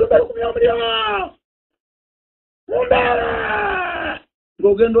olugalo kumya omulya mumbeera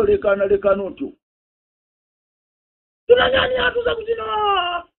ng'ogenda oleekaanaleekaana otyo tunanyani atuza ku kino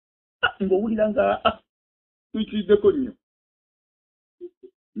ng'owulira nga tuyitiriddeko nnyo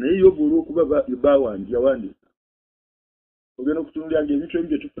naye Yobu olw'okuba yawandiika ogenda okutunulira ng'ebintu ebi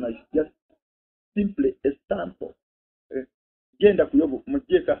bye tufuna just simply a sample genda ku Yobu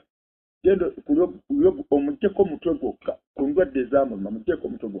muggyeka genda ku Yobu omuggyeko omutwe gwokka ku ndwadde ez'amuluma muggyeko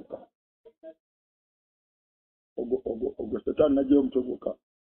omutwe gwokka ogwo Setaani najjayo omutwe gwokka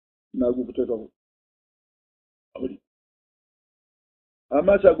n'agukuteekako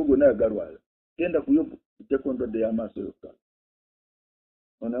amaaso ago gonna yagalwala genda ku Yobu muggyeko ndwadde y'amaaso yokka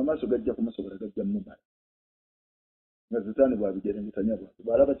ono amaaso gajja kumusobola gajja mumala nga Setaani bw'abigerengetanya bwati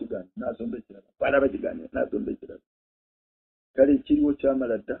bw'alaba kigaanye n'asomba ekirala bw'alaba kigaanye n'asomba ekirala kale ekiriwo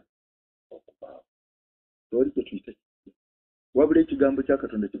kyamala dda okubaawo tewali kye tuyita kijja wabula ekigambo kya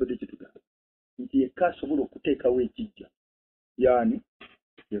Katonda kibadde kitugamba nti yekka asobola okuteekawo ekijja yaani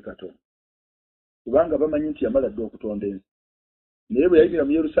ye Katonda kubanga bamanyi nti yamala dda okutonda ensi naye bwe yayingira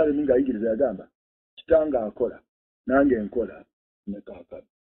mu Yerusaalemi ng'ayigiriza yagamba kitange akola nange nkola ne kaakano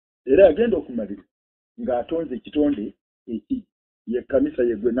era yagenda okumalira ng'atonze ekitonde ekijja ye kkanisa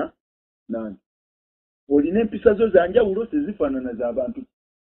yeggwena nange olina empisa zo za njawulo tezifaanana z'abantu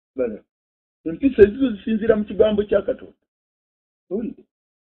bala empisa ezizo zisinziira mu kigambo kya Katonda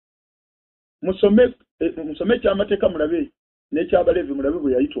musome ekyamateeka mulabe n'ekyabaleevi mulabe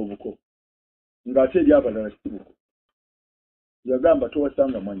bwe yayita obuko ng'ate eri abalala kibuko yagamba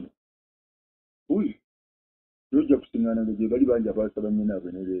towasanga mwanyo yojja kusiŋŋaana nga gye bali bangi abaasaba nnyinaabwe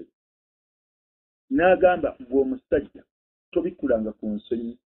ne leero n'agamba ng'omusajja tobikkulanga ku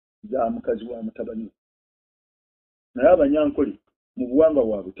nsonyi za mukazi wa mutabani we naye abanyankole mu buwangwa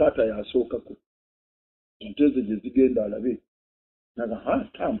bwabwe taata yasookako ente ze gye zigenda alabe naga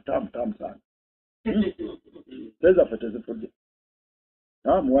tamu sana tezaffe tezifudde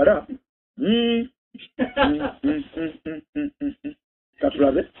muwala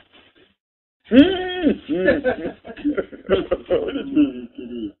katulabe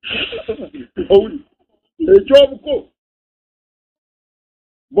ekyobuko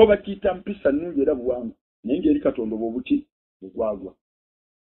bo bakiyita mpisa nnungi era buwangwa naye ng'eri katonda obwo obuki bugwagwa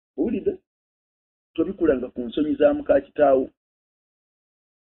owulidde tobikulanga ku nsonyi za muka kitaawo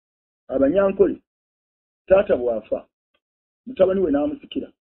abanyankole taata bwafa mutabani we n'amusikira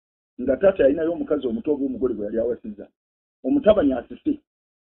nga taata yalinayo omukazi omuto oba omugole gwe yali awasizza omutabani asise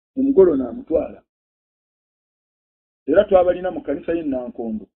omugole n'amutwala era twabalina mu kkanisa y'e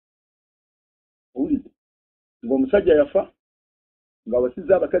Nankondo owulidde ng'omusajja yafa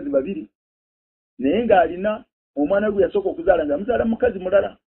ng'awasizza abakazi babiri naye ng'alina omwana we yasooka okuzaala nga amuzaala mukazi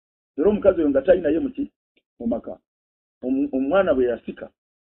mulala era omukazi oyo nga talinaye muki mu maka omwana bwe yasika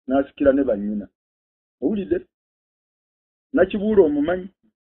n'asikira ne bannyina owulidde nakibuule omumanyi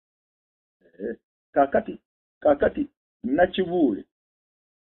kaakati nakibuule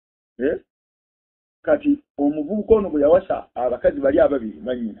kati omuvubuka ono bwe yawasa abakazi bali ababiri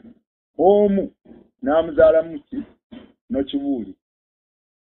bannyina omu n'amuzaalamu ki nakibuule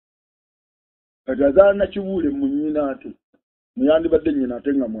kati azaala nakibuule mu nnyina ate muyandibadde nnyina ate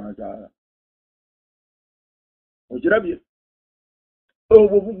nga mwazaala okirabye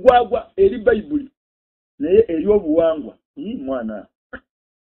obwo bugwagwa eri bayibuli naye eri obuwangwa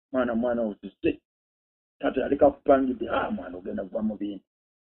mwana otise taata yaleka kupangidde mwana ogenda kuva mu bintu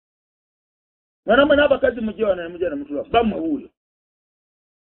mwana mwe n'abakazi mujyawana nemujja nemutula bamwe wuuyo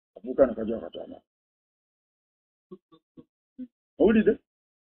avuuka nakaja akataana owulidde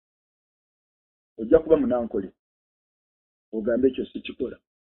ojja kuba munankole ogambe ekyo sikikola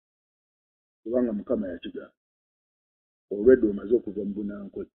kubanga mukama yakigamba olwedde omaze okuva mu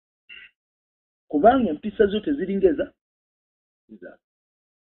bunankole kubanga empisa zo teziringeza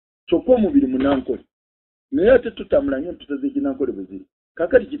kyokka omubiri munankole naye ate tutambula ng'empisa z'ekinankole bwe ziri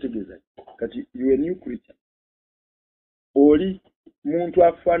kakati kitegeeza kati you a new creature oli muntu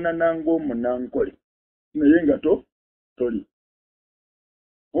afaanana ng'omunankole naye nga toli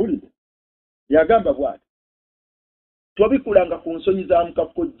owulidde yagamba bw'ati tobikulanga ku nsonyi za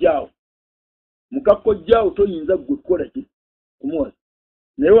mukakkojjaawo toyinza ggwe kukola ki kumuwasa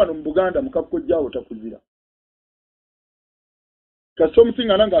naye wano mu Buganda mukakkojjaawo takuzira kasita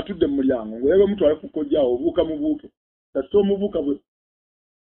omusiŋŋaana ng'atudde mu mulyango ng'oyebe omutwala ku kkojjaawo obuuka mubuuke kasita omubuuka bwe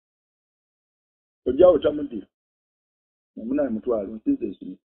kojjaawo tamuddira omunaye mutwalo nsinza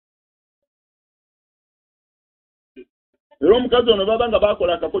ensonyi era omukazi ono baba nga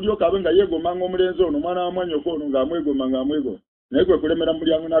bakola akakodyo kaabwe nga yeegomanga omulenzi ono omwana wa mwanyoko ono ng'amwegoma naye gwe kulemera mu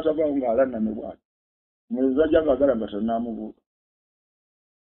mulyango n'atavaawo ng'alanname bw'ati omulenzi ajja ng'agala nga tannaamubuuka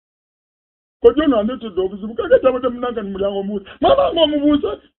kojja ono andeetedde obuzibu kale tabadde munanga mu mulyango omubuuza mama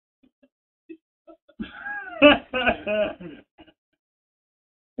ng'omubuuza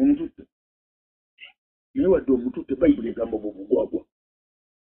omututte naye wadde omututte bayibuli egamba obugwagwa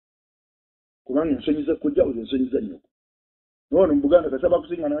kubanga ensonyi za kkojjaawo z'ensonyi za nnyoko nono mu Buganda kasaba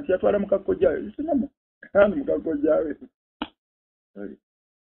kusiŋŋaana nti yatwala mukakkojjaawe sinamo kandi mukakkojjaawe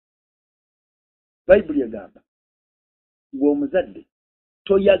bayibuli egamba ng'omuzadde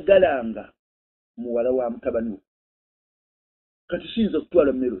toyagalanga muwala wa mutabani we kati siyinza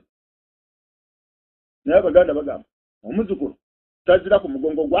kutwala mmere naye Abaganda bagamba omuzukulu tazira ku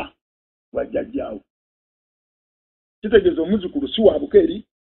mugongo gwa jjajjaawe kitegeeza omuzukulu si waabuka eri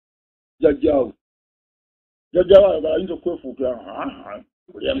jjajjaawe jjajjaawe ayinza okwefuukira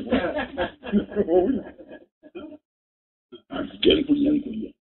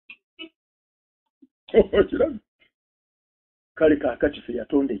nkulya kale kaakati ffe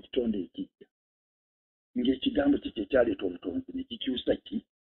yatonda ekitonde ekijja ng'ekigambo kiki ekyaleeta obutonzi ne kikyusa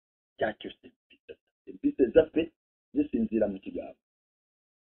kyakyusa empisa ezaffe zisinziira mu kigambo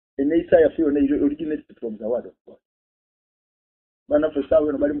enneeyisa yaffe yonna originated from the word of God banaffe saawa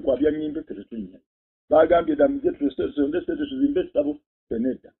eno bali mu kwabya nnyimbe ffe tetulinya bagambye damuje tusonde sente tuzimbe essabo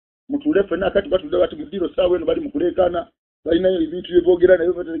fenedda mutuule ffenna akati batudde bati mu ddiro saawa eno bali mu kuleekaana balinayo ebintu bye boogera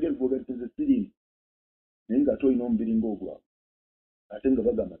naye bategeera boogera nti nze siriimu naye nga toyina omubiri ng'ogwawo ate nga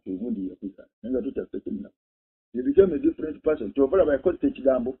bagamba twegundiira kwika naye nga tukyasse kimuna You became a different person. Tovala bayakozesa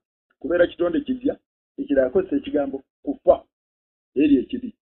ekigambo kubeera kitonde kijja ekirala yakozesa ekigambo kufa eri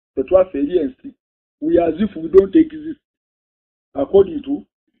ekibi. Tetwafa eri ensi. We are as if we don't exist according to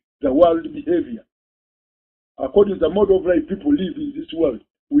the world behavior. According to the mode of life people live in this world,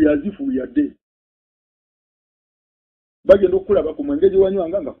 we are as if we are dead. Bagenda okulaba ku mwenge gye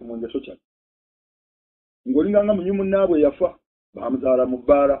wanywanga nga ku mwenge sokyali. Ng'olinganga munyumu naabwe yafa bamuzaala mu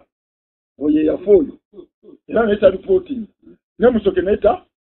bbaala. Oye yafa oyo. Era naye reporting. Ne Musoke naye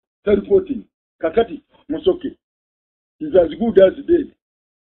reporting. Kakati Musoke is as good as dead.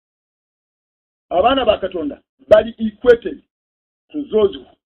 Abaana ba Katonda bali equated to those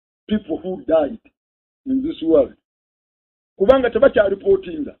people who died in this world. Kubanga tebakya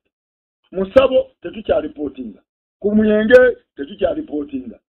reportinga. Musabo tetukya reportinga. Ku muyenge tetukya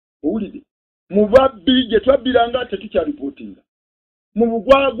reportinga. Owulide. Mu babbi gye twabbiranga tetukya reportinga. Mu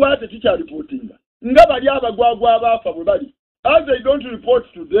bugwagwa tetukya reportinga. Nga bali abagwagwa abafa bwe bali. As they don't report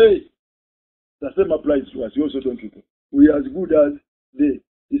today, the same applies to us. We also don't report. We are as good as they.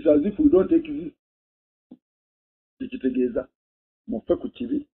 It's as if we don't exist. Ikitegeeza mufe ku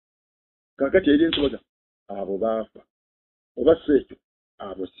kibi. Kakati eri ensoga abo baafa. Oba sekyo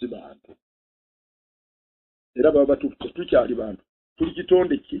abo si bantu. Era baba tukyali bantu. Tuli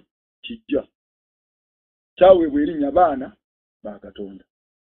kitonde kijja. Kyaweebwa erinnya baana ba Katonda.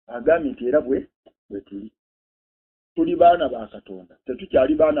 Agambye nti era bwe tuli. Tuli baana ba Katonda.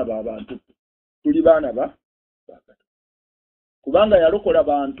 Tetukyali baana ba bantu. Tuli baana ba Katonda. Kubanga yalokola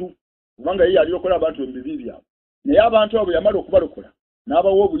bantu. Kubanga yeye yalokola abantu ebibi byabwe. Naye abantu abo yamala okubalokola.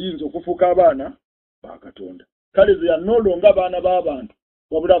 N'abawa obuyinza okufuuka abaana ba Katonda. Kale ze yanolonga abaana b'abantu.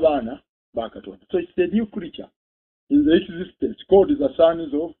 Wabula baana ba Katonda. So it's a new creature in the existence called the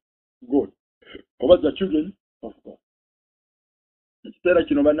sons of God. Oba the children of God. Ekiseera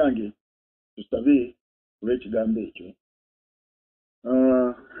kino bannange tusabe olw'ekigambo ekyo.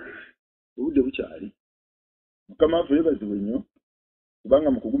 Obudde bukyali. Mukama waffe yeebazibwe nnyo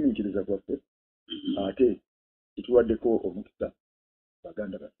kubanga mu kugumiikiriza kwaffe ate kituwaddeko omukisa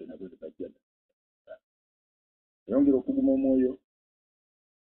baganda baffe nabo bajja. Yongera okuguma omwoyo.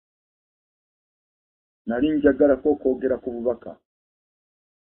 Nali njagala okwogera ku bubaka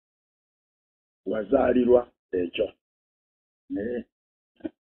wazaalirwa ekyo. Naye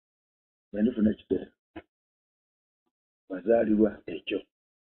bwe ndifuna ekiseera wazaalirwa ekyo.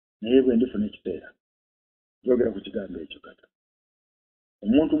 Naye bwe ndifuna ekiseera njogera ku kigambo ekyo kata.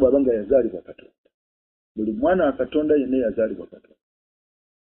 Omuntu bw'aba nga yazaalibwa Katonda. Buli mwana wa Katonda yenna yazaalibwa Katonda.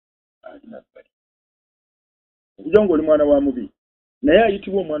 Alina bbali. Okujja ng'oli mwana wa mubi naye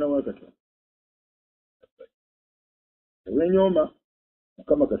ayitibwa omwana wa Katonda. Ewenyooma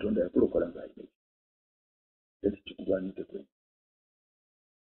Mukama Katonda yakulokola ng'ayina. Eti kikugwanidde kwe.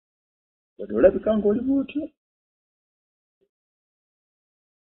 Wadde olabika ng'oli bw'otyo.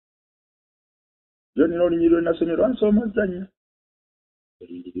 Yo nina olunyi lwe nasomerwa nsoomoza nnyo.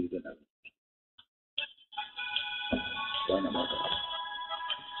 Erinjigiriza nabo. Bwana mwaka.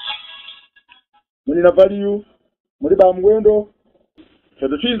 Mulina value, muli ba muwendo.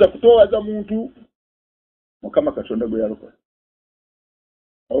 Tetuyinza kutoowaza muntu Mukama Katonda gwe yalokola.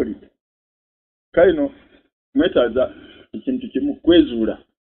 Awulidde. Kale no mwetaaza ekintu kimu kwezuula.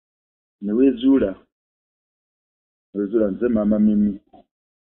 Ne weezuula. Weezuula nze maama Mimi.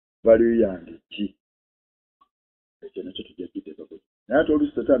 Value yange ki? Ekyo nakyo tujja kiteekako. Naye ate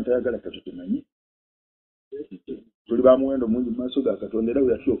oluusi Setaani tayagala katutumanyi. Tuli ba muwendo mungi mu maaso ga Katonda era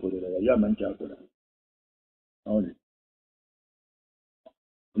we yatwokolera yali amanyi kyakola. Awulidde.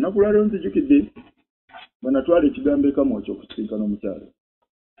 Olunaku lwaleero nzijukidde bwe natwala ekigambo ekamwokyo okusisinkana omukyalo.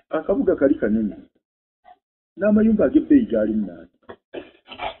 Akabuga kali kanene. N'amayumba ag'ebbeeyi gaali munaana.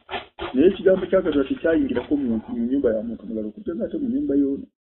 Naye ekigambo kya Katonda tekyayingirako mu nnyumba ya muntu mulala okutenga ate mu nnyumba y'ono.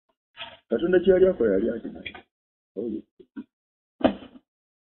 Katonda kye yali akola yali akimanyi.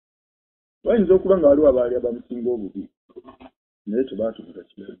 Bayinza okuba nga waliwo abaali abamusinga obubi. Naye tebaatumirwa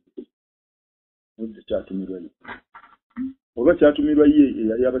kigambo. Obudde kyatumirwa ye. Oba kyatumirwa ye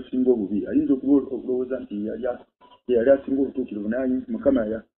eyali abasinga obubi. Ayinza okulowooza nti yali asinga obutuukirivu naye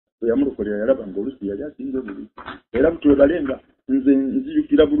Mukama bwe yamulokolera yalaba ng'oluusi yali asinga obubi. Era butwe balenga nze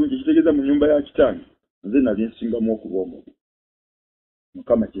nzijukira bulungi ekitegeeza mu nnyumba ya kitange. Nze nali nsingamu okuba omubi.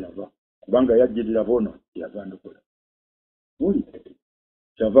 Mukama kyeyava. Kubanga yajjirira bono kyeyava ndokola. Muli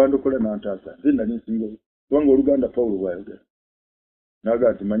kyava ndokola n'antaasa. Nze nali nsinga obubi. Kubanga Oluganda Pawulo bw'ayogera.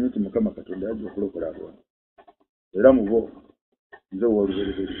 N'agamba nti manyi nti Mukama Katonda yajja okulokola abono. Era mu bo nze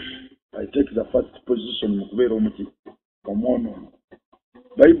w'olubereberye. I take the first position mu kubeera omuki omwonoonyi.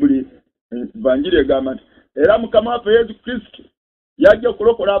 Bayibuli Evanjiri egamba nti era Mukama waffe Yesu Kristo yajja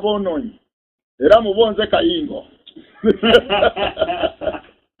okulokola aboonoonyi era mubonze kayingo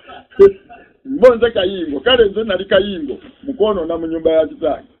mbonze kayingo kale nze nali kayingo mukono na mu nyumba ya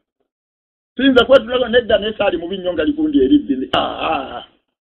kitange sinza kwatulaga nedda nesali mu binyonga likundi eribbi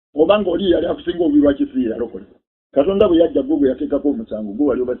obanga oli yali akusinga obirwa kisiira lokole katonda bwe yajja gwo yateekako omusango gwo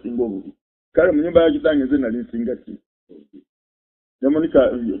wali obasinga obubi kale mu nyumba ya kitange nze nali nsinga ki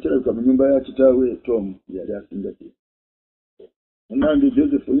Yamonika ekirabika mu nyumba ya kitaawe Tom yali asinga ki Nange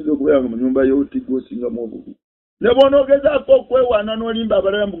Joseph oyinza okubeera mu nyumba y'otiggo osingamu obubi ne bw'onoogezaako okwewaana n'olimba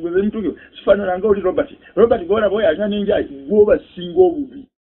abalala mbuguze emitugyo sifaanana nga oli Robert gwola bwe yalina n'enjayi gw'obasinga obubi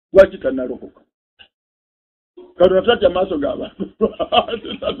lwaki tannalokoka Katonda tatya maaso g'abantu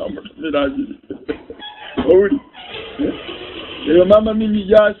tanamutumirangiri owuli eyo maama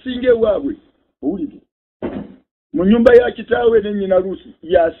Mimi yasinga ewaabwe owulire mu nyumba ya kitaawe ne nnyina Luusi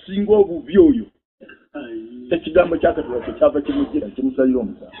yasinga obubi oyo ekigambo kya Katonda kyava kimugira kimusalira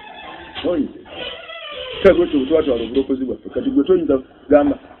omusango owulire kagwe twatwala obulokozi bwaffe kati gwe toyinza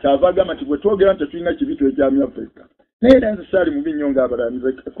kugamba kyava agamba nti bwe twogera nti tetulina kibitu ekyami Afrika naye era nze saali mu binyonga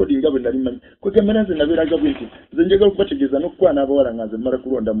abalala kodinga bwe nali manyi kwegambera nze nabeeraga bwe nti nze njagala okubategeeza n'okukwana abawala nga nze mmala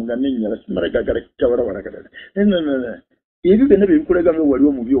kulonda mu nga nennyala simala gagala kabalawala kadala ebyo byonna bye bikulega nga wali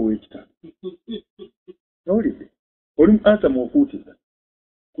omubi ow'ekitalo owulire oli ansamu okuutiza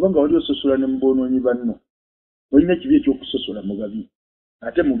kubanga wali ososola ne muboonoonyi banno olina ekibi ekyokusosola mu babi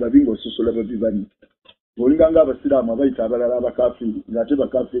ate mu babi ng'ososola babi banno olinga ng'abasiraamu abayita abalala abakafiiri ng'ate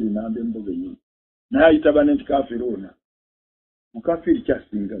bakafiiri namba emboga ennyini naye ayita bane nti kafiiri ona mukafiiri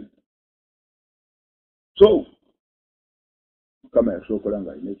kyasinga so Mukama yasookola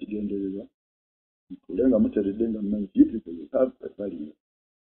ng'alina ekigendererwa nkule nga muteredde nga mmanyi yipipulekavaliyo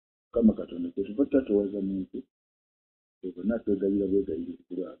Mukama Katonda kyetuva tatowaza muntu bonna twegayira bwegayiriza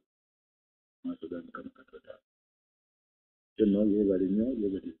kulwabo maaso ga Mukama Katonda kyenno yeebale nnyo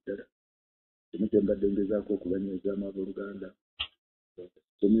yeebale ddala kimu kye mbadde ngezaako okubanywezaamu abooluganda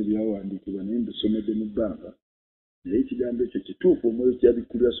some ebyawandiikibwa naye mbisomedde mu bbanga naye ekigambo ekyo kituufu omwoyo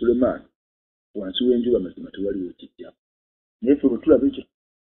kyabikkulira Sulemaani wansi w'enjuba mazima tewaliwo kijja naye ffe bwe tulaba ekyo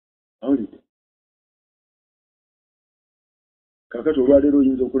awulidde kaakati olwaleero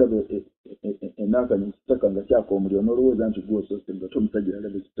oyinza okulaba enaakanya ekitaka nga kyaka omuliro n'olowooza nti gw'osoose nga omusajja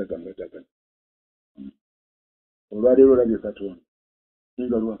yalaba ekitaka nga takanya olwaleero olabye Katonda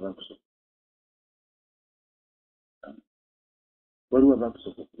ninga waliwo akusooka waliwo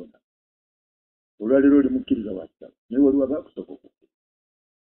abakusooka okubona olwaleero oli mukkiriza wa kitabo naye waliwo abakusooka okubona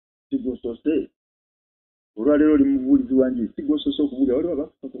si gw'osoose olwaleero oli mubuulizi wa njiri si gw'osoose okubuulira waliwo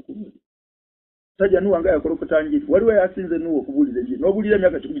abakusooka okubuulira sajja Nuwa nga yakolokota njiri waliwo yasinze Nuwa okubuulira enjiri n'obuulira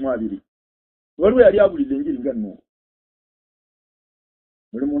emyaka 12 waliwo yali abuulira enjiri nga Nuwa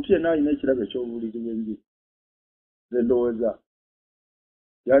buli muntu yenna alina ekirabo eky'obubuulizi bw'enjiri nze ndowooza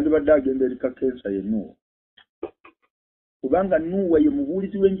yandibadde agenda eri kakensa ye Nuwa kubanga Nuwa ye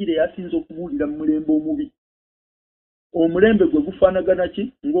mubuulizi w'enjiri yasinze okubuulira mu mulembe omubi omulembe gwe gufaanagana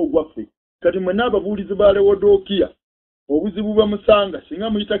ki ng'ogwaffe kati mwenna ababuulizi ba Lewodookiya obuzibu bamusanga singa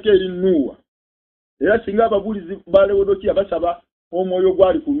muyitako eri Nuwa era singa ababuulizi ba Lewodookiya basaba omwoyo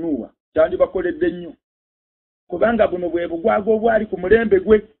gwali ku Nuwa kyandibakoledde nnyo kubanga buno bwe bugwago obwali ku mulembe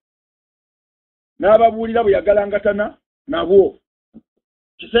gwe n'ababuulira bwe yagalangatana nabwo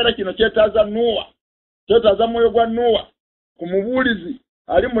kiseera kino kyetaaza Nuwa kyetaaza mwoyo gwa Nuwa ku mubuulizi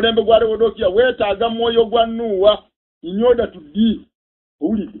ali mulembe gwa Lewodookiya weetaaga mwoyo gwa Nuwa in order to deal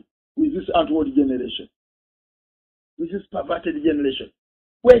with this untoward generation, with this perverted generation.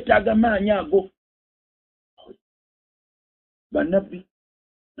 Weetaaga maanyi ago bannabbi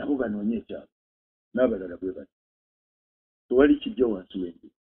nabo banoonye ekyalo n'abalala bwe bati tewali kijja wansi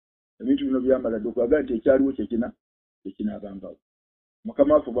w'enjiri ebintu bino byambalade okwaga nti ekyaliwo kyekinaabambawo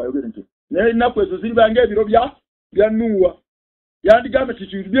Mukama waffe bw'ayogera nti naye ennaku ezo ziribanga ebiro bya Nuwa yandigamba nti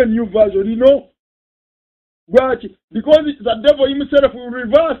it will be a new version, you know. Why? Because the devil himself will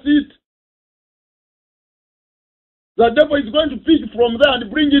reverse it. The devil is going to pick from there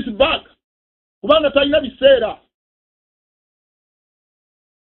and bring it back. Kubanga talina biseera.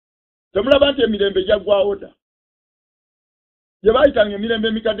 Temulaba nti emirembe gyaggwawo dda. Gye baayitanga emirembe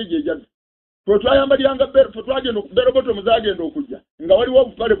emikadde gye gyadda. Ffe twayambaliranga twagenda berobotomu zaagenda okujja nga waliwo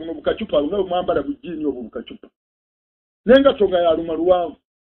obupale buno bukacupa nga mwambala bujiini obwo bukacupa. N'engatto nga yaluma luwanvu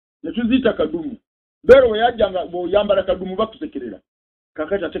ne tuziyita kadumu. Bero we yajjanga bw'oyambala kadumu bakusekerera.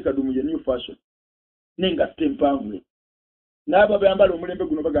 Kakati ate kadumu ye new fashion. N'engatto empanvu. N'abo bayambala omulembe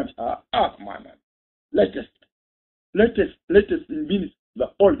guno baga nti come on. Latest means the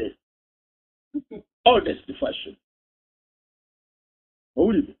oldest fashion.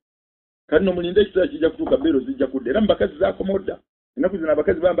 Owulire? Kati nomulinde ekiseera kijja kutuuka bero zijja kudda era mu bakazi zaakomodda. Ennaku zino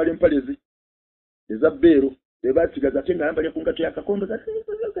abakazi bambala empale ezabbeero bebasigaza ate nga ayambalye ku nkato y'akakondo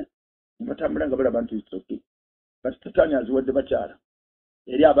batambula nga balaba nti itsoke kati Setaani aziwadde bakyala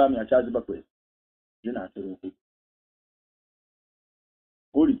eri abaami akyazibakweza zinaatera okujja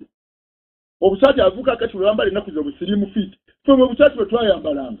olide obusaati avuka kati lwambala ennaku z'obusiriimu fiiti ffe mu busaati bwe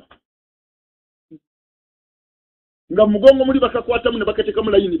twayambalanga nga mugongo muli bakakwatamu ne bakateekamu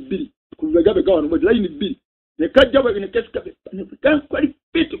layini bbiri ku bibegabega wano mwezi layini bbiri ne kajja bwe ne kesika kwali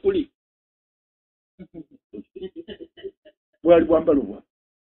fiiti kuli bwali bwambala obwa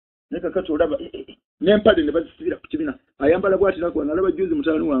naye kakati olaba n'empale ne bazisibira ku kibiina ayambala bw'ati nakuba nalaba juzi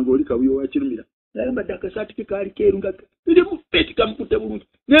mutabani wange oli kabuyo wa kirumira yayambadde akasaati ke kaali keeru nga birimu feeti kamukutte bulungi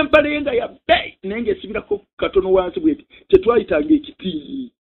n'empale ye nga ya bbeeyi naye ng'esibirako katono wansi bweti kyetwayitanga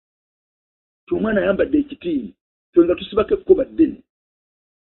ekitiini omwana ayambadde ekitiini ffe nga tusibako ekkuba ddene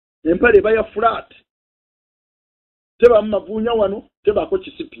empale eba ya fulaati tebamu mavuunya wano tebaako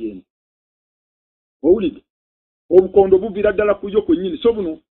kisipi eno owulidde obukondo buvira ddala ku yo kwennyini so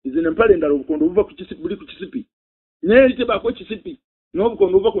buno zino empale endala obukondo buva ku kisipi buli ku kisipi naye eri tebaako kisipi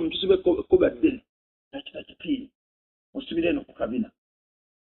n'obukondo buva kuno tusibe ekkuba ddene nakita kitiini osibira eno ku kabina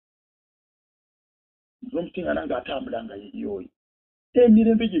omutinga nange atambula nga yeyooyo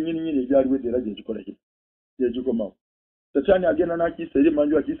emirembe gyennyininyini egyaliwo edda era gyekikola kiti gyegikomawo Setaani agenda n'akiisa eri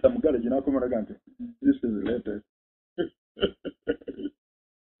manju akiisa mugala gye n'akomalaga nti this is latest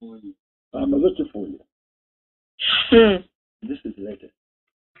amaze kifuuya this is latest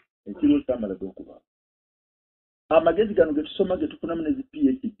ekiriwo kyamalaga okuba amagezi gano ge tusoma ge tufunamu ne zi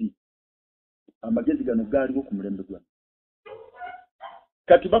PhD amagezi gano gaaliwo ku mulembe gwano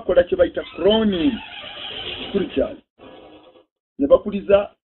kati bakola kye bayita cloning spiritual ne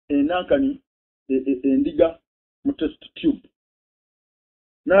bakuliza enankani endiga mu test tube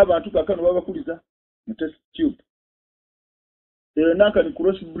n'abantu kakano babakuliza mu test tube enankani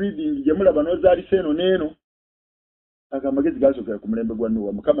cross breeding gye mulaba n'ozaalisa eno n'eno akamagezi gaasokera ku mulembe gwa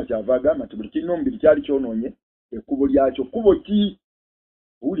Nuuwa Mukama kyava agamba nti buli kirina omubiri kyali kyonoonye ekkubo lyakyo kkubo ki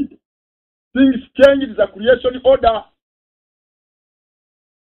owulidde things change is a creation order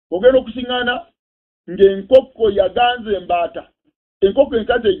ogenda okusiŋŋaana ng'enkoko yaganze embaata enkoko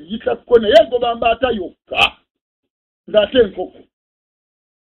enkazi egiyitako naye egoba mbaata yokka ng'ate enkoko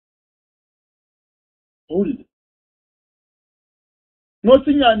owulidde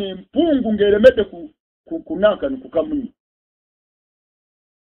n'osiŋŋaana empungu ng'eremedde ku nankani ku kamunyi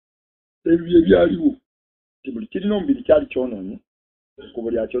ebyo ebyaliwo ti buli kirina omubiri kyali kyonoonye ekkubo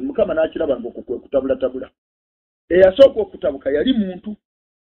lyakyo Mukama n'akiraba ng'okwo kwe kutabulatabula eyasooka okutabuka yali muntu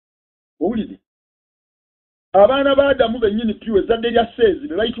owulidde abaana ba Adamu bennyini piwa ezzadde lya Seezi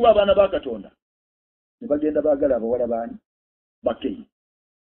be bayitibwa abaana ba Katonda ne bagenda baagala abawala baani ba Kayini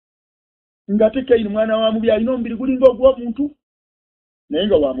ng'ate Kayini mwana wa mubi alina omubiri gulinga ogw'omuntu naye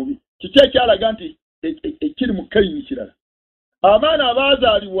nga wa mubi kiki ekyalaga nti ekiri mu Kayini kirala abaana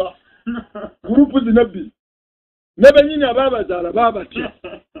abaazaalibwa gurupu zino bbiri ne bennyini abaabazaala baabatya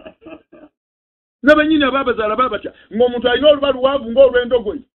ne bennyini abaabazaala baabatya ng'omuntu alina oluba luwanvu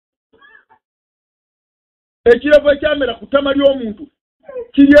ng'olw'endogoyi ekirevu ekyamera ku ttama ly'omuntu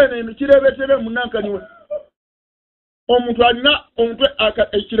kiri eno kireebeetere mu nankani we omuntu alina omutwe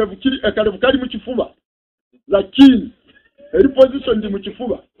ekirevu ekalevu kali mu kifuba za kini eri position ndi mu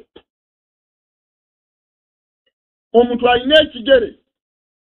kifuba omuntu alina ekigere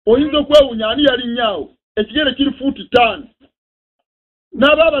oyinza okwewunya ani yali nnyawo ekigere kiri fuuti 5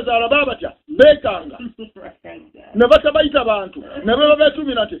 n'abaabazaala baabatya beekanga ne batabayita bantu ne baba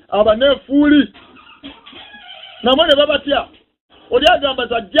beetumira nti abaneefuuli namwe ne babatya oli agamba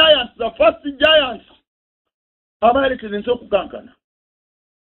za giants za first giants abaaleetera ensi okukankana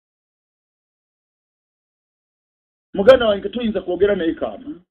muganda wange tuyinza kwogera naye kaama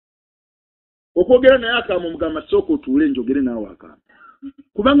okwogera naye akaama omugamba sooka otuule njogere naawe akaama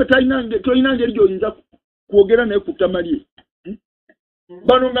kubanga tolina ngeri gy'oyinza kwogera naye ku ttama lye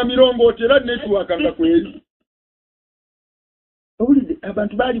bano nga mirongooti era netuwakanga kweri owulidde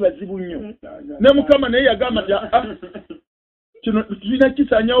abantu baali bazibu nnyo ne Mukama naye yagamba nti kino tulina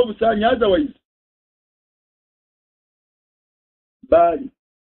kisaanyawo obusaanya otherwise baali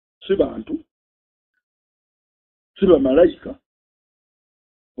si bantu si bamalayika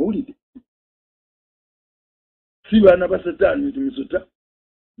owulidde si baana ba Setaani nti musota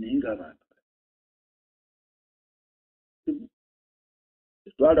naye ng'abantu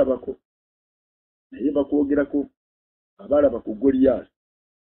twalabako naye bakwogerako abalaba ku Goliath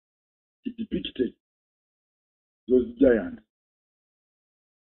depicted those giants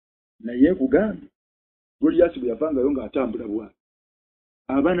naye nkugambye Goliath bwe yavangayo ng'atambula bw'ati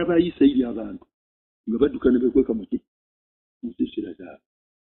abaana ba Isirayiri abantu nga badduka ne beekweka mu nsiisira zaabwe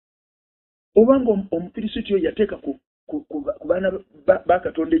obanga omukristo yateeka ku baana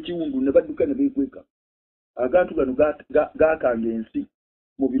bakatonda ekiwundu ne badduka ne beekweka agantu gano gakanga ensi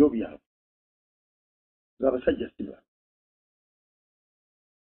mu biro byabwe ng'abasajja siba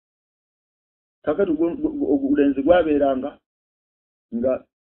kakati obulenzi gwabeeranga nga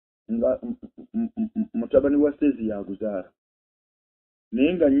mutabani wa Sezi yaguzaala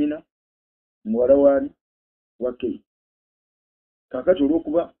naye nga nnyina muwala waani wa Kei. Kakati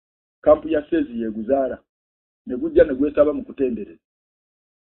olw'okuba kampu ya Sezi yeguzaala ne gujja ne gwesaba mu kutendereza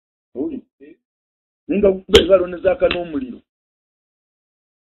ninga bengalo ne zaaka n'omuliro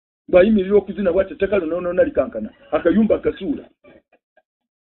bwayimirira okuzina bwate tekalo noona likankana akayumba akasuula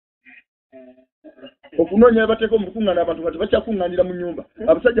okunoonya bateeka omukuŋŋaana abantu nga tebakyakuŋŋaanira mu nnyumba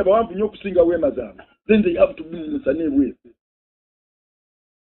abasajja bawanvu nnyo okusinga weema zaabwe then they have to be musane ebweru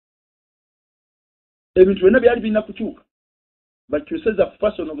ebintu byonna byali birina kukyuka bakyuse za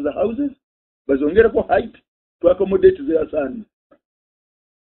fashion of the houses bazongereko height to accommodate their sons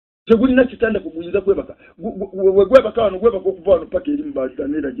tegulina kitanda kuguyinza kwebaka wegwebaka wano gwebaka okuva wano paka eri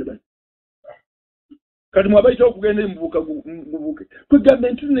mubatanera gye bali kati mwabayita okugenda emubuuka gubuuke kwegamba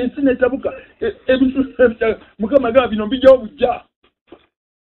ensi netabuka ebintu mukama gamba bino mbijjawo bujja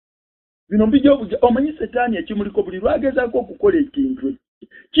omanyi setaani ekimuliko buli lwagezaako okukola ekintu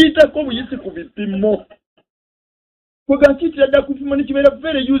kiyitako obuyisi ku bipimo kwegamba kiyitira ddala ku bipimo nekibeera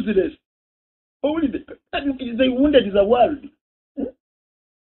very useless owulidde they wounded the world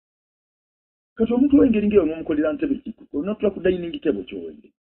kati omuntu w'engeri ng'eyo n'omukolera ntebe kiku onatula ku dining table kyowenge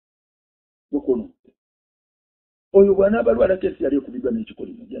bokono oyo bw'anaabalwala kesi yali ekubibwa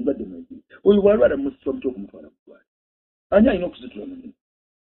n'ekikolimo gyandwadde mwegiri oyo bw'alwala musitwa muti okumutwala mu ddwaliro ani alina okuzitula mu nini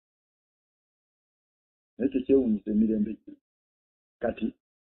naye tekyewuunyisa emirembe gye kati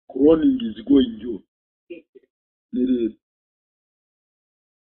cloning is going on nereero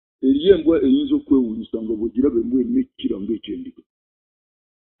eriyo embwa eyinza okwewuunyisa nga bw'ogiraba embwa erina ekkira ng'ekyendiga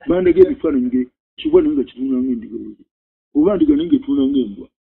bandega ebifaananyi kibwa naye nga kitunula ng'endiga oba ndiga naye ng'etunula ng'embwa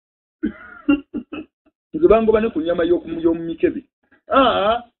nze bangoba ne ku nnyama y'omu mikebe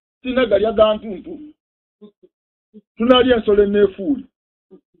sina galya gantuntu tunaalya ensolo enneefuuli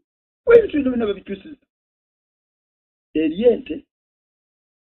ebintu bino byonna babikyusiza eri ente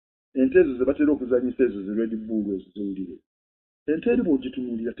ezo ze batera okuzanyisa ezo ze red bull ezo zewulire ente eri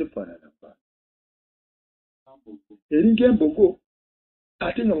bw'ogitunuulira tefaanana mba eri ng'embogo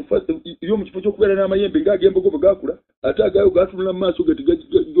ate nga yo mu kifo ky'okubeera n'amayembe ng'ag'embogo bwe gaakula ate agayo gaatunula mu maaso ge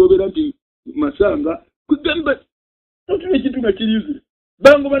tigobeera nti masanga kugamba notuna ekintu nga kiriyuzire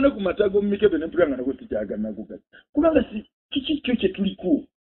bangoba ne ku mata g'omu mikebe n'empula nga nago sikyaganago gati kubanga kikikyo kye tuliko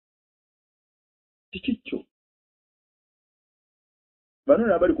kikikyo bano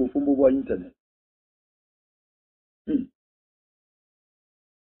n'abali ku bufumbo bwa internet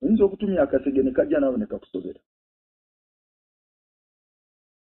oyinza okutumya akasege ne kajja naawe ne kakusobera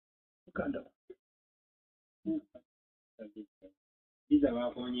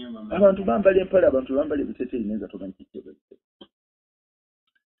abantu bambala empale abantu bambala ebiteeteeyi naye nga tomanyi kikyo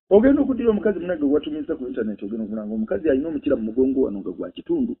ogenda okuddira omukazi munage watumiza ku internet ogenda okulanga omukazi alina omukira mu mugongo wano nga gwa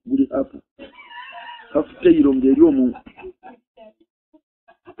kitundu guli hafu teyiro ng'eri omuntu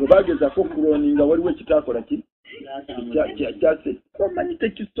webagezaako okuloninga waliwo ekitaakola kyase omanyi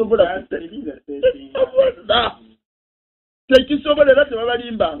tekisobola era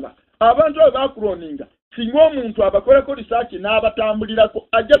tebabalimbanga abantu abo bakuloninga singa omuntu abakoleko risaaki n'abatambulirako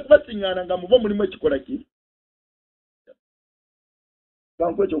ajja kubasiŋŋaana nga mubo mulimu ekikola ki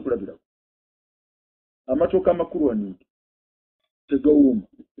kanku ekyokulabirako amatooka amakuloninga tegawuuma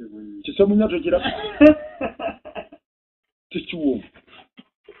kisemunya tokirako tekiwooma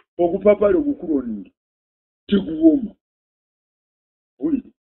ogupapaali ogukuloninga teguwooma owulire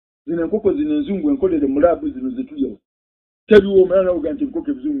zino enkoko zino enzungu enkolere mu laabu zino zetulyawo tebiwooma era nawoga nti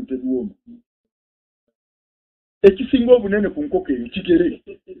enkoko ebizungu tebiwooma ekisinga obunene ku nkoko eyo kigere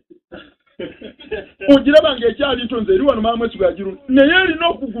ogiraba ng'ekyali ntonze eri wano maamu esigo yagiru naye erina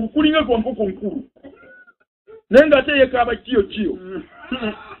okugulu kulinga kwa nkoko nkulu naye ng'ate yekaaba kiyo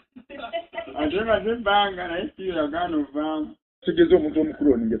ate bazebbanga naye kiyo yagaana ovaamu tegeza omuntu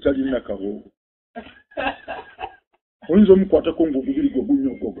omukuloninga talina kaboogo oyinza omukwatako ng'ogubiri gwe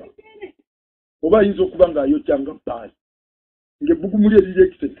gunnyogoga oba ayinza okuba ng'ayokyanga bbaali ng'ebbugumu lye eriri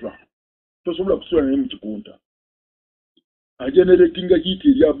ekisetra tosobola kusula naye mu kikunta ageneratinga hiiti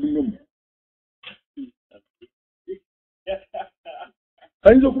erya bunomu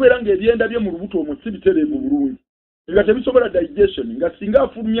ayinza okubeera ng'ebyenda bye mu lubuto omwo si bitereevu bulungi nga tebisobola digestion nga singa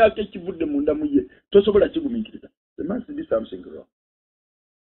afulumyako ekivudde mu ndamu ye tosobola kigumiikiriza there must be something wrong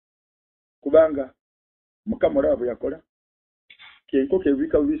kubanga mukama olaba bwe yakola kenkoko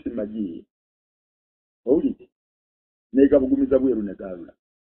ebibika bubisi magi owulidde negabugumiza bweru negalula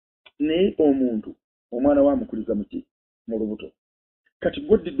naye omuntu omwana wamukuliza muki mu lubuto kati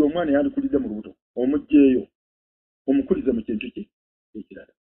gwoddidde omwana yandikuliza mu lubuto omugjeeyo omukuliza mu kintu ki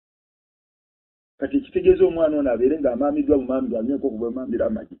ekirala kati ekitegeeza omwana ono abeere ng'amaamiddwa bumaamidwa alinaeko okubwemaamira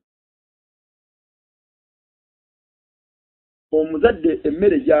amagi omuzadde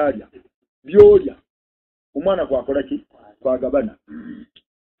emmere gy'alya by'olya omwana kwakola ki kwagabana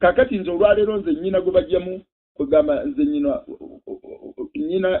kakati nze olwaleero nze nnyina gwe bajjamu kwegamba nze nnyina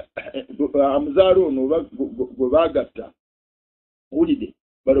amuzaala ono oba gwe baagatta owulidde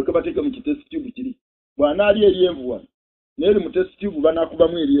balyoke bateeke mu kitest tube kiri bw'anaalya eryenvu wano naye eri mu test tube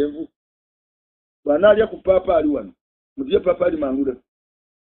banaakubamu eryenvu bw'anaalya ku paapaali wano mutye paapaali mangule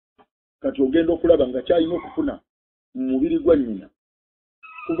kati ogenda okulaba nga kyalina okufuna mu mubiri gwa nnyina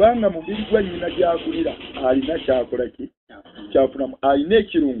kubanga mubiri gwa nnyina gy'akulira alina kyakola ki kyafunamu alina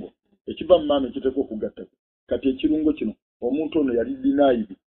ekirungo ekiva mu maama ekiteekwa okugattako kati ekirungo kino omuntu ono yali denied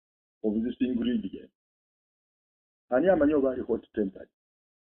of this ingredient ani amanyi oba ali hot tempered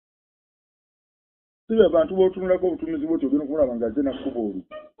sibe abantu b'otunulako obutunuzi bwoti ogenda okulaba nga azze nakuba olugi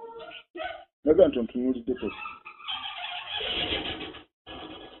naga nti ontunuulidde posi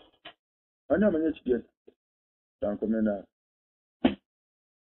ani amanyi ekigenda tankome naawe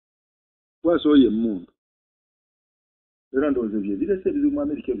wasooye emmundu era ndowooza ebyo ebirese ebizibu mu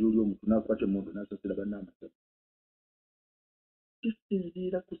Amerika ebyoli omuntu n'akwata emmundu n'asasira bannaamasaba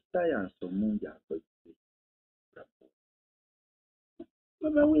kisinziira ku sayansi omungi akozese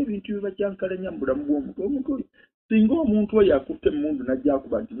babawo ebintu bibajyankalanya mu bulamu bw'omuntu omuntu oyo singa omuntu oyo akutte emmundu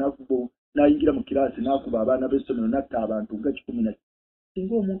n'ajjakuba nti n'ayingira mu kiraasi n'akuba abaana b'essomero n'atta abantu nga 10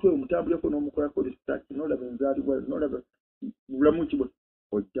 singa omuntu oyo mutambuleko n'omukolako research n'olaba enzaalibwa n'olaba bulamu kibwe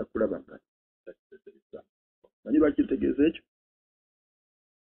ojja kulaba nga manyi lwaki ntegeeza ekyo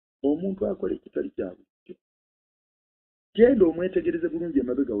omuntu akola ekitali kyabujjo genda omwetegereze bulungi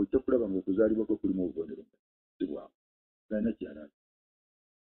emabega ojja kulaba nga okuzaalibwa kwe kulimu obubonero sibwamu galina kyalaga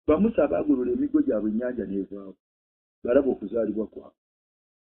bamusa abaagolola emigo gyabwe ennyanja n'evaawo balaba okuzaalibwa kwabwe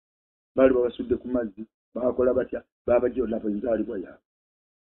baali babasudde ku mazzi baakola batya baabajja olaba enzaalibwa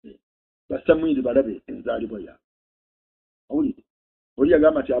yaabwe basamwiri balabe enzaalibwa yaabwe owulire oli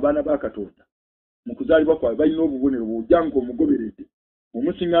yagamba nti abaana ba Katonda mu kuzaalibwa kwabwe balina obubonero bw'ojja ng'omugoberedde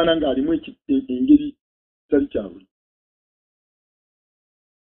omusiŋŋaana ng'alimu engeri kitali kyabwe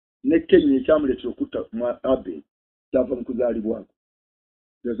ne Kenya ekyamuleetera okutta mu Abel kyava mu kuzaalibwa kwe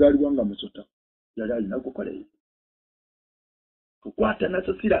yazaalibwa nga musota yali alina kukola ebyo kukwata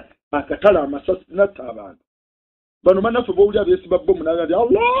nasasira akatala amasasi natta abantu bano bannaffe b'owulira beesiba bbomu naga nti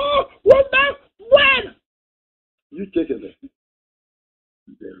Allah wonna bwana you take it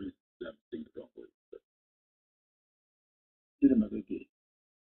there is something wrong with it kiri mabege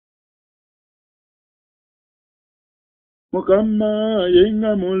Mukama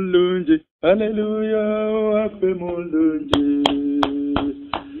yenga mulungi haleluya waffe mulungi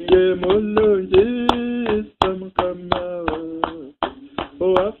ye mulungi samukama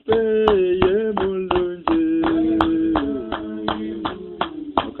waffe ye mulungi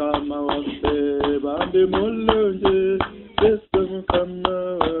mukama waffe bambi mulungi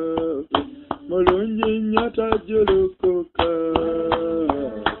samukama mulungi nyata julukuka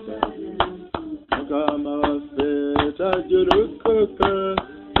mukama waffe tajulukuka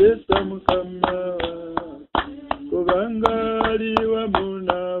samukama kubanga ali wamu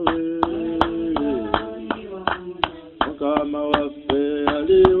nawe mukama waffe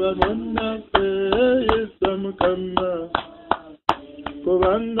ali wamu naffe samukama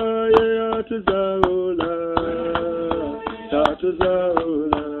kubanga ye yatuzaula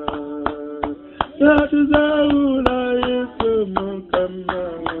Yesu mukama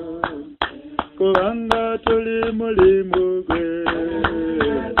kubanga tuli mulimu gwe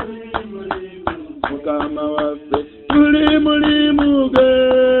mukama waffe tuli mulimu gwe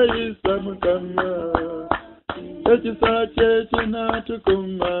isa mukama ekisa kye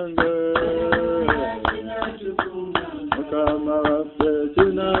kinatukumanga mukama waffe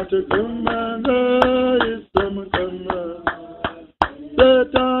kinatukumanga isa mukama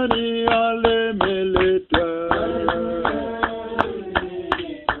Setaani alemeletwa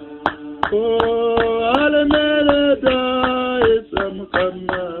alemeletwa isa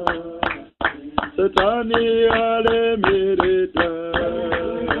mukama Setaani alemeletwa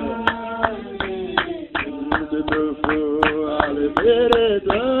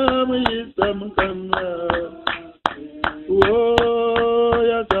alemeletwa isa mukama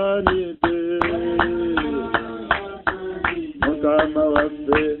yasanite mukama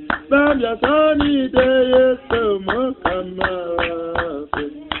waffe bamyasanite Yesu mukama waffe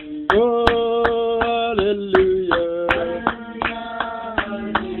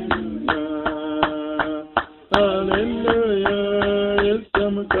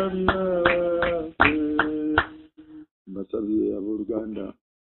Mbasabye abooluganda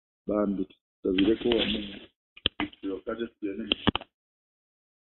bambi tusabireko wamu